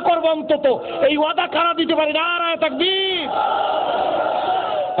চেষ্টা করব। অন্তত এই ওয়াদা কারা দিতে পারি? নারায়ে তাকবীর।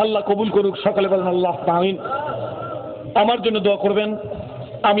 আল্লাহ কবুল করুক। সকালে বলেন আল্লাহ আমিন। আমার জন্য দোয়া করবেন,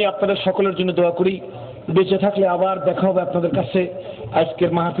 আমি আপনাদের সকলের জন্য দোয়া করি। বেঁচে থাকলে আবার দেখা হবে আপনাদের কাছে। আজকের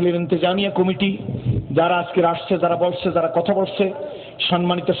মাহফিলের ইন্তেজামিয়া কমিটি যারা আজকের আসছে, যারা বসছে, যারা কথা বলছে,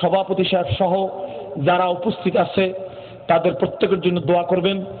 সম্মানিত সভাপতি সাহেব সহ যারা উপস্থিত আছে, তাদের প্রত্যেকের জন্য দোয়া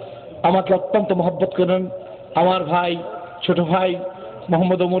করবেন। আমাকে অত্যন্ত মহব্বত করেন আমার ভাই, ছোট ভাই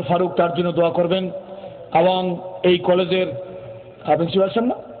মোহাম্মদ ওমর ফারুক, তার জন্য দোয়া করবেন। এবং এই কলেজের প্রিন্সিপাল সাহেব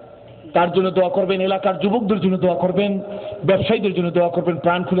না, তার জন্য দোয়া করবেন। এলাকার যুবকদের জন্য দোয়া করবেন, ব্যবসায়ীদের জন্য দোয়া করবেন।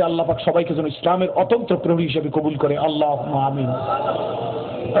 প্রাণ খুলে আল্লাহ পাক সবাইকে যেন ইসলামের অতন্ত্র প্রহরী হিসেবে কবুল করে। আল্লাহুম্মা আমিন,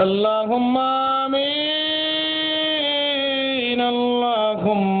 আল্লাহুম্মা আমিন,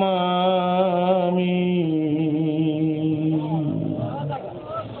 আল্লাহুম্মা আমিন।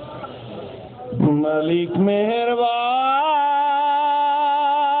 মালিক মেহেরবান,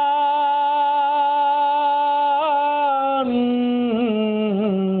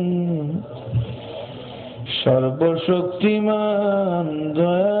 সর্বশক্তিমান,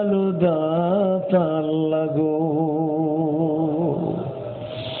 দয়ালু দাতা আল্লাহ গো।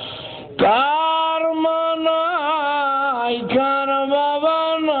 কার মা নাই, কার বাবা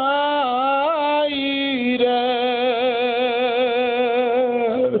নাই রে,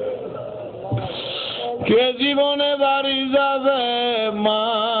 কে জীবনে বাড়ি যাবে মা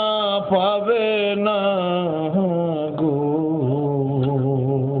পাবে না গো,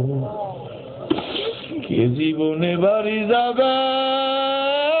 কে জীবনে বাড়ি যাবে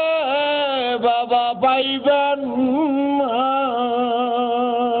বাবা পাইবেন মা।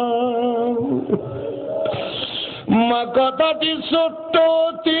 কথাটি ছোট্ট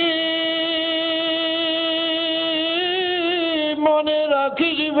মনে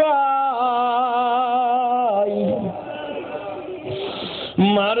রাখিস ভাই,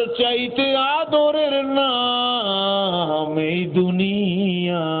 মার চাইতে আদরের নাম এই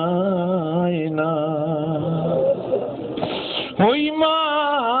দুনিয়ায় না। ওই মা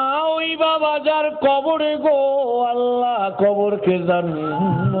ওই বাবা যার কবরে গো আল্লাহ কবরকে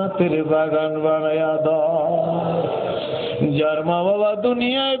জান্নাতের বাগান বানায়া দাও। যার মা বাবা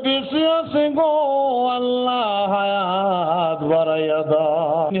দুনিয়ায় বেঁচে আছে গো আল্লাহ হায়াত বাড়াইয়া দাও,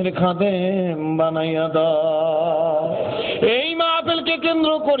 খাদেম বানাইয়া দাও। এই মাহফিলকে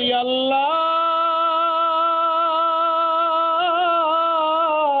কেন্দ্র করি আল্লাহ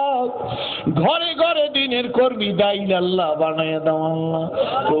ঘরে ঘরে দিনের কর্মী দাইল আল্লাহ বানায় দাও। আল্লাহ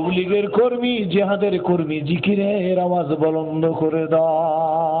তবলিগের কর্মী, জিহাদের কর্মী, জিকিরের আওয়াজ বুলন্দ করে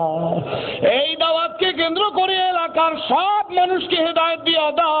দাও। এই দাওয়াতকে কেন্দ্র করে এলাকার সব মানুষকে হেদায়েত দিয়ে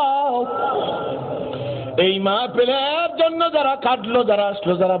দাও। এই মাহফিলের জন্য যারা কাটলো, যারা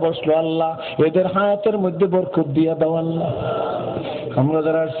আসলো, যারা বসলো আল্লাহ এদের হায়াতের মধ্যে বরকত দিয়ে দাও আল্লাহ। আমরা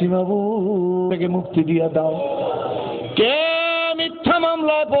যারা সীমাবু থেকে মুক্তি দিয়ে দাও। কে মিথ্যা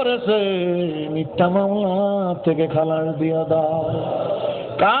মামলায় পড়েছে মিথ্যা মামলা থেকে খালাস দিয়ে দাও।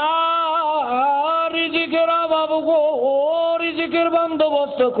 কার রিজিকের অভাব গো রিজিকের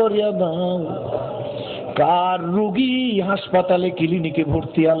বন্দোবস্ত করিয়া দাও। কার রোগী হাসপাতালে ক্লিনিকে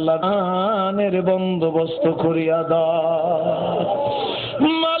ভর্তি আল্লাহ দানের বন্দোবস্ত করিয়া দাও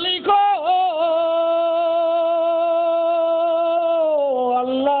মালিক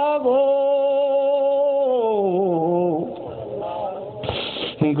আল্লাহ গো।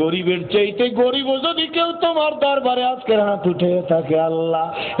 গরিবের চাইতে গরিব যদি কেউ তোমার দরবারে আজকের হাত উঠে থাকে আল্লাহ,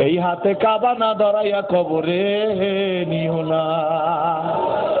 এই হাতে কাবা না ধরাইয়া কবরে নিও না,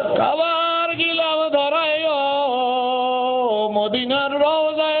 কাবার গিলাম ধরাইও, মদিনার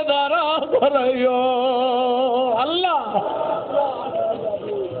রওজায় দাঁড়া ধরাইও আল্লাহ।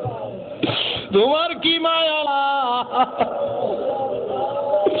 তোমার কি মায়া,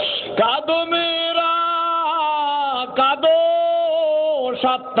 কাঁদো মেয়েরা কাঁদো,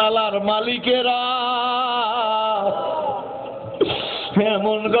 সাততালার মালিকেরা,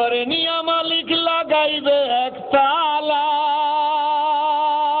 এমন করে নিয়া মালিক লাগাইবে একতালা,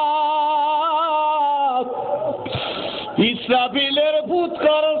 ইসরাফিলের ভূত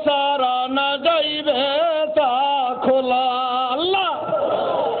কর সারা না যাইবে তা খোলা আল্লাহ।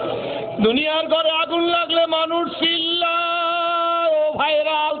 দুনিয়ার ঘরে আগুন লাগলে মানুষ চিল্লায়, ও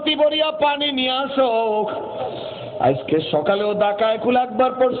ভাইরা আলতি ভরিয়া পানি নিয়ে আসো। আজকে সকালেও দাকায় কুল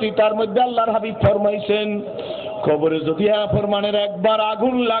একবার পড়ছি, তার মধ্যে আল্লাহর হাবিব ফরমাইছেন কবরে যদি নাফরমানের একবার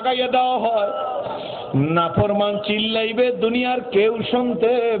আগুন লাগাইয়া দেওয়া হয়, নাফরমান চিল্লাইবে, দুনিয়ার কেউ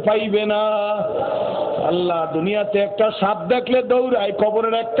শুনতে পাইবে না। আল্লাহ দুনিয়াতে একটা সাপ দেখলে দৌড়ায়,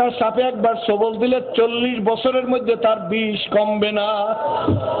 কবরের একটা সাপে একবার সবল দিলে 40 বছরের মধ্যে তার বিষ কমবে না।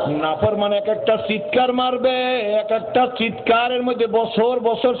 নাফরমান এক একটা চিৎকার মারবে, এক একটা চিৎকারের মধ্যে বছর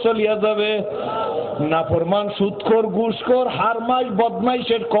বছর চলিয়া যাবে। নাফরমান সুদখোর ঘুষখোর হারমাইশ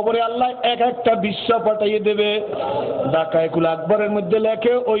বদমাইশের কবরে আল্লাহ এক একটা বিশ্বা পাঠাইয়ে দেবে। দাকায়কুল আকবরের মধ্যে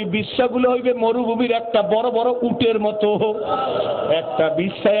লেখে ওই বিশ্বাগুলো হইবে মরুভূমির একটা বড় বড় উটের মতো। একটা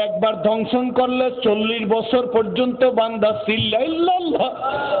বিশ্বায় একবার ধ্বংসন করলে 40 বছর পর্যন্ত বান্দা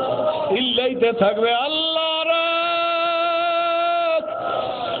চিল্লাইতে থাকবে আল্লাহ রে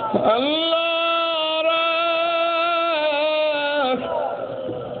আল্লাহ রে।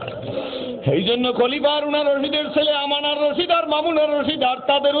 এই জন্য খলিফা হারুন রশিদের ছেলে আমানার রশিদ আর মামুনার রশিদ আর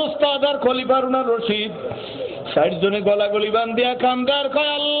তাদের উস্তাদ আর খলিফা হারুন রশিদ 60 জনে গলাগলি বান্ধিয়া কান্দার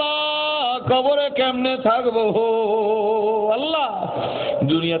কয় আল্লাহ কবরে কেমনে থাকবো আল্লাহ।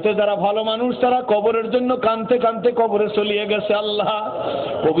 দুনিয়াতে যারা ভালো মানুষ তারা কবরের জন্য কানতে কানতে কবরে চলিয়ে গেছে আল্লাহ।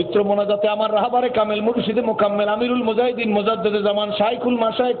 পবিত্র মোনাজাতে আমার রাহবারে কামেল মুর্শিদে মোকাম্মেল আমিরুল মুজাহিদিন মুজাদ্দিদে জামান শাইখুল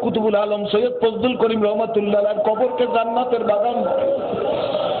মাশায়েখ কুতুবুল আলম সৈয়দ ফজলুল করিম রহমাতুল্লাহ আলাইহির কবরকে জান্নাতের বাগান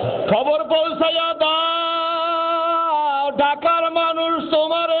খবর পৌঁছাইয়া দাও। ঢাকার মানুষ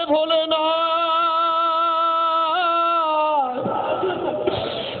তোমারে ভোলে না,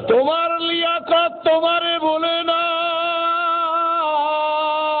 তোমার লিয়াকত তোমারে ভোলে না।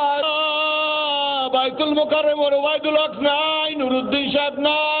 বাইতুল মোকাররমের ওবায়দুল হক নাই, নুরুদ্দিন সাহেব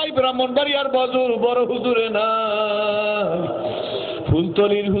নাই, ব্রাহ্মণবাড়িয়ার বড় হুজুরে নাই,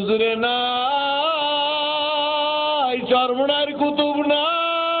 ফুলতলির হুজুরে নাই, চরমনার কুতুব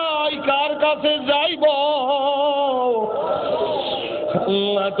নাই, কার কাছে যাইব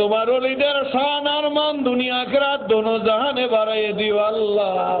আল্লাহ? তোমার ওলিদের শান আর মান দুনিয়া আখিরাত দোনো জাহানে বাড়াইয়ে দিও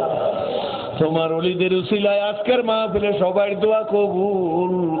আল্লাহ। তোমার ওলিদের উসিলায় আজকের মাহফিলে সবার দোয়া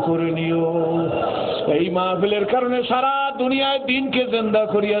কবুল করে নিও। এই মাহফিলের কারণে সারা দুনিয়ায় দিনকে জিন্দা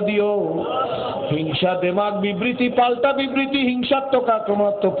করিয়া দিও। হিংসা দেমাগ বিবৃতি পাল্টা বিবৃতি হিংসাত্মক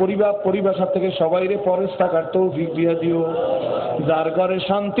আক্রমণাত্মক পরিভাষা থেকে সবাইরে পরেশ থাকার তৌফিক দিয়া দিও। যার ঘরে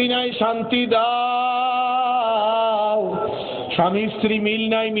শান্তি নাই শান্তি দাও, স্বামী স্ত্রী মিল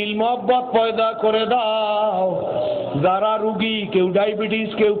নাই মিল মহব্বত পয়দা করে দাও। যারা রুগী, কেউ ডায়াবেটিস,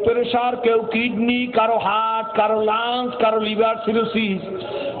 কেউ প্রেসার, কেউ কিডনি, কারো হার্ট, কারো লাংস, কারো লিভার সিরোসিস,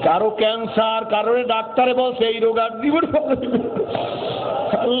 কারো ক্যান্সার, কারো ডাক্তারে বলছে এই রোগ আর জীবন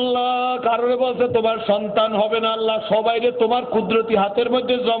আল্লাহ, কারোরে বলছে তোমার সন্তান হবে না আল্লাহ। সবাইরে তোমার কুদরতি হাতের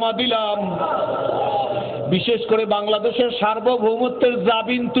মধ্যে জমা দিলাম। বিশেষ করে বাংলাদেশের সার্বভৌমত্বের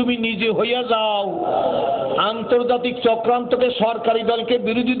জামিন তুমি নিজে হইয়া যাও। আন্তর্জাতিক চক্রান্তকে, সরকারি দলকে,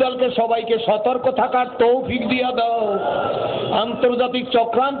 বিরোধী দলকে সবাইকে সতর্ক থাকার তৌফিক দিয়া দাও। আন্তর্জাতিক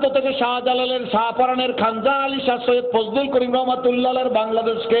চক্রান্ত থেকে শাহজালালের, শাহপরানের, খানজান আলী শাহ, সৈয়দ ফজলুল করিম রহমাতুল্লাহের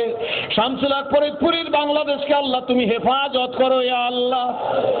বাংলাদেশকে, শামসুল হক ফরিদপুরের বাংলাদেশকে আল্লাহ তুমি হেফাজত করো ইয়া আল্লাহ।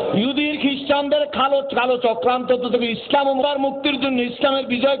 ইহুদির খ্রিস্টানদের কালো চক্রান্ত থেকে ইসলাম মুক্তির জন্য, ইসলামের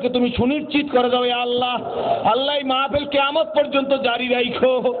বিজয়কে তুমি সুনিশ্চিত করে দাও ইয়া আল্লাহ। আল্লাহ এই মাহফিল কিয়ামত পর্যন্ত জারি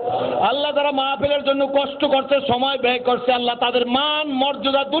রাখো। আল্লাহ যারা মাহফিলের জন্য কষ্ট করছে, সময় ব্যয় করছে, আল্লাহ তাদের মান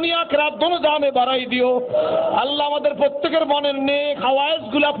মর্যাদা দুনিয়া আখিরাত দোনো জামে বাড়াই দিও। আল্লাহ আমাদের প্রত্যেকের মনের নেক হাওয়ায়েজ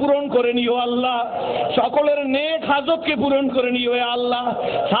গুলা পূরণ করে নিও। আল্লাহ সকলের নেক হাজতকে পূরণ করে নিও। আল্লাহ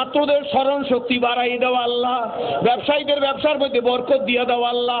ছাত্রদের স্মরণ শক্তি বাড়াই দাও। আল্লাহ ব্যবসায়ীদের ব্যবসার মধ্যে বরকত দিয়ে দাও।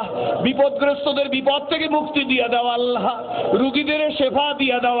 আল্লাহ বিপদগ্রস্তদের বিপদ থেকে মুক্তি দিয়ে দাও। আল্লাহ রুগীদের শেফা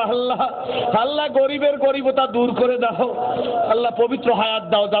দিয়ে দাও। আল্লাহ আল্লাহ গরিবের গরিবতা দূর করে দাও। আল্লাহ পবিত্র হায়াত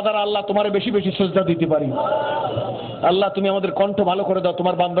দাও, যারা আল্লাহ তোমারে বেশি বেশি সিজদা দিতে পারি। আল্লাহ তুমি আমাদের কণ্ঠ ভালো করে দাও,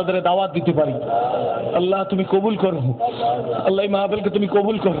 তোমার বান্দাদের দাওয়াত দিতে পারি। আল্লাহ তুমি কবুল করো। আল্লাহ এই মাহফিলকে তুমি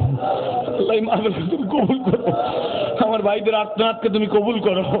কবুল করো। আল্লাহ এই মাহফিলকে তুমি কবুল করো। আমার ভাইদের আত্মনাথকে তুমি কবুল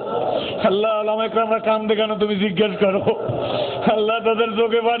করো। আল্লাহ আল্লাহ আমরা কান্দে কেন তুমি জিজ্ঞেস করো। আল্লাহ তাদের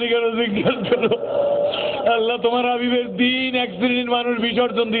চোখে পানি কেন জিজ্ঞেস করো। আল্লাহ তোমার হাবিবের দিন এক শ্রেণীর মানুষ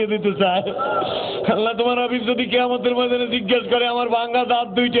বিসর্জন দিয়ে দিতে চায়। আল্লাহ তোমার হাবিব যদি কিয়ামতের ময়দানে জিজ্ঞেস করে আমার ভাঙা দাঁত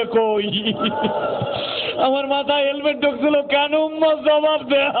দুইটা কই, আমার মাথায় হেলমেট ঢুকছিল কেন, উম্মত জবাব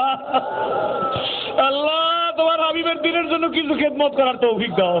দেয়া। আল্লাহ তোমার হাবিবের দিনের জন্য কিছু খেদমত করার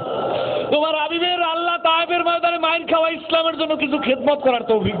তৌফিক দাও। তোমার হাবিবের আল্লাহ তায়েফের ময়দানে মাইন খাওয়া ইসলামের জন্য কিছু খেদমত করার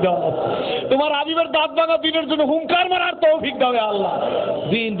তৌফিক দাও। তোমার হাবিবের দাঁত ভাঙা দিনের জন্য হুঙ্কার মারার তৌফিক দাও। আল্লাহ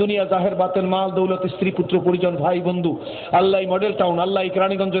দিন দুনিয়া জাহের বাতেন মাল দৌলত স্ত্রী পুত্র পরিজন ভাই বন্ধু আল্লাহ এই মডেল টাউন আল্লাহ এই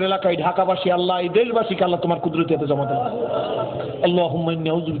কেরানীগঞ্জের এলাকায় ঢাকাবাসী আল্লাহ এই দেশবাসীকে আল্লাহ তোমার কুদরতে জমা দাও। اللهم إني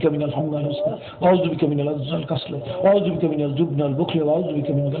أعوذ بك من الحمى والحزن وأعوذ بك من العجز والكسل وأعوذ بك من الجبن والبخل وأعوذ بك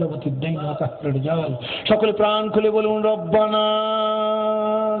من غلبة الدين وقهر الرجال। সকলে প্রাণ খুলে বলুন রব্বানা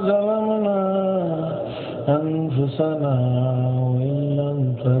যালামনা আনফুসানা ওয়া ইল্লাম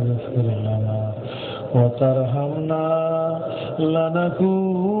তাগফির লানা ওয়া তারহামনা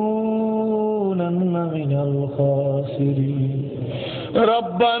লানাকুনান্না মিনাল খাসিরিন।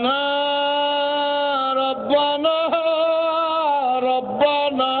 রব্বানা রব্বানা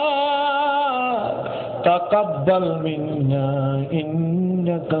ربنا تقبل منا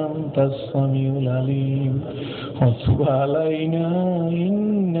إنك أنت السميع العليم وتب علينا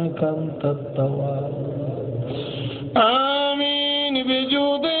إنك أنت التواب آمين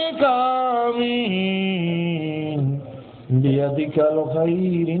بجودك آمين بيدك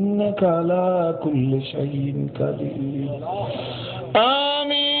الخير إنك على كل شيء قدير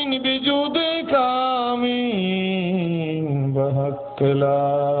آمين بجودك آمين بحق لا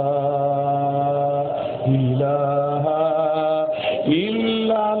إله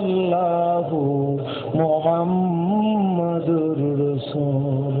إلا الله محمد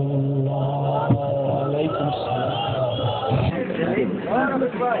رسول الله عليكم السلام।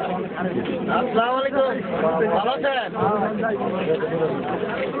 আসসালামু আলাইকুম, ভালো আছেন?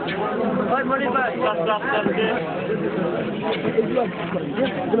 ওই মনির ভাই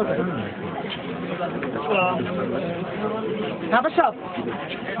খাবার সব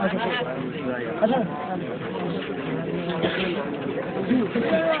আচ্ছা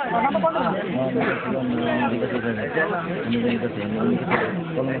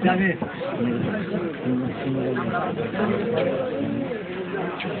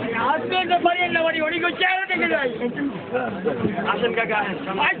আসেন কাকা,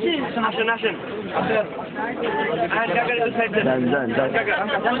 আসেন আসেন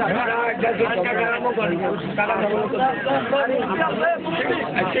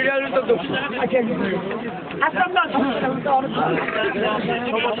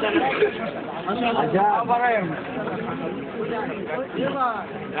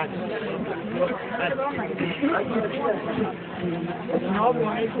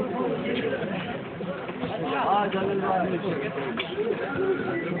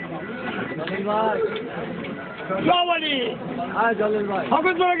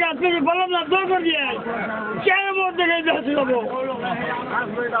বললাম না দোর করে দিয়ে কেন মধ্যে যাবো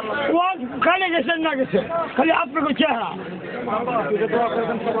খালি গেছেন না গেছে খালি আপনাকে চেহারা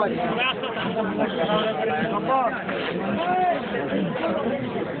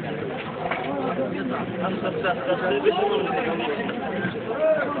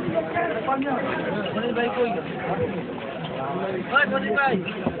ভাই কই ভাই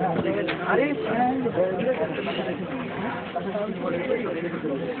আরে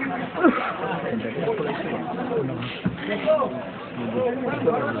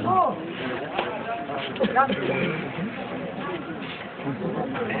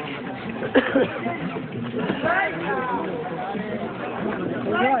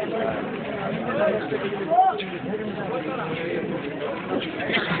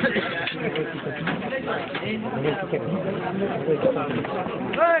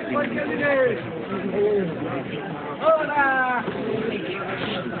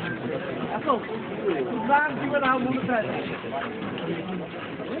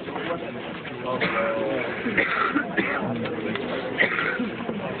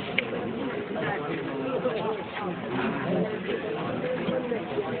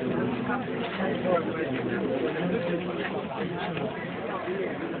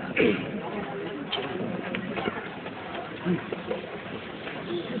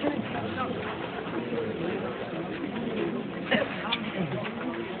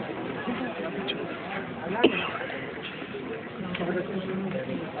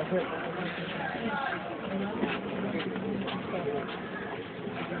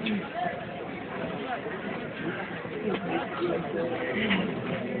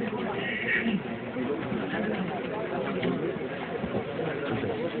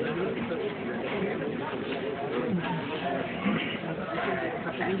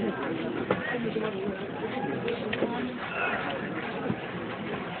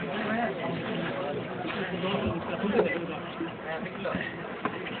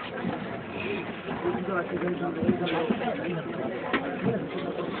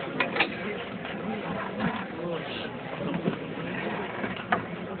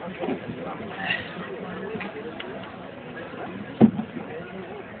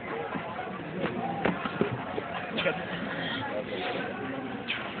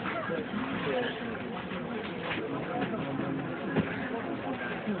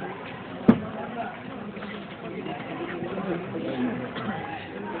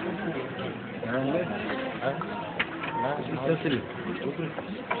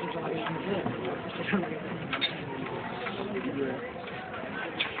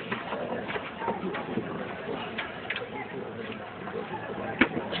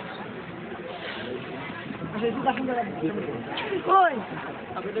কই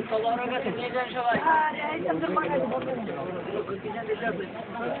আপনাদের কলার কাছে নিয়ে যান সবাই আর এই আমরা বানাই বলতে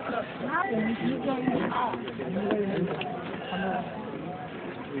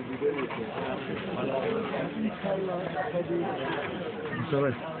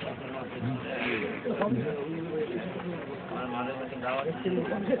সবাই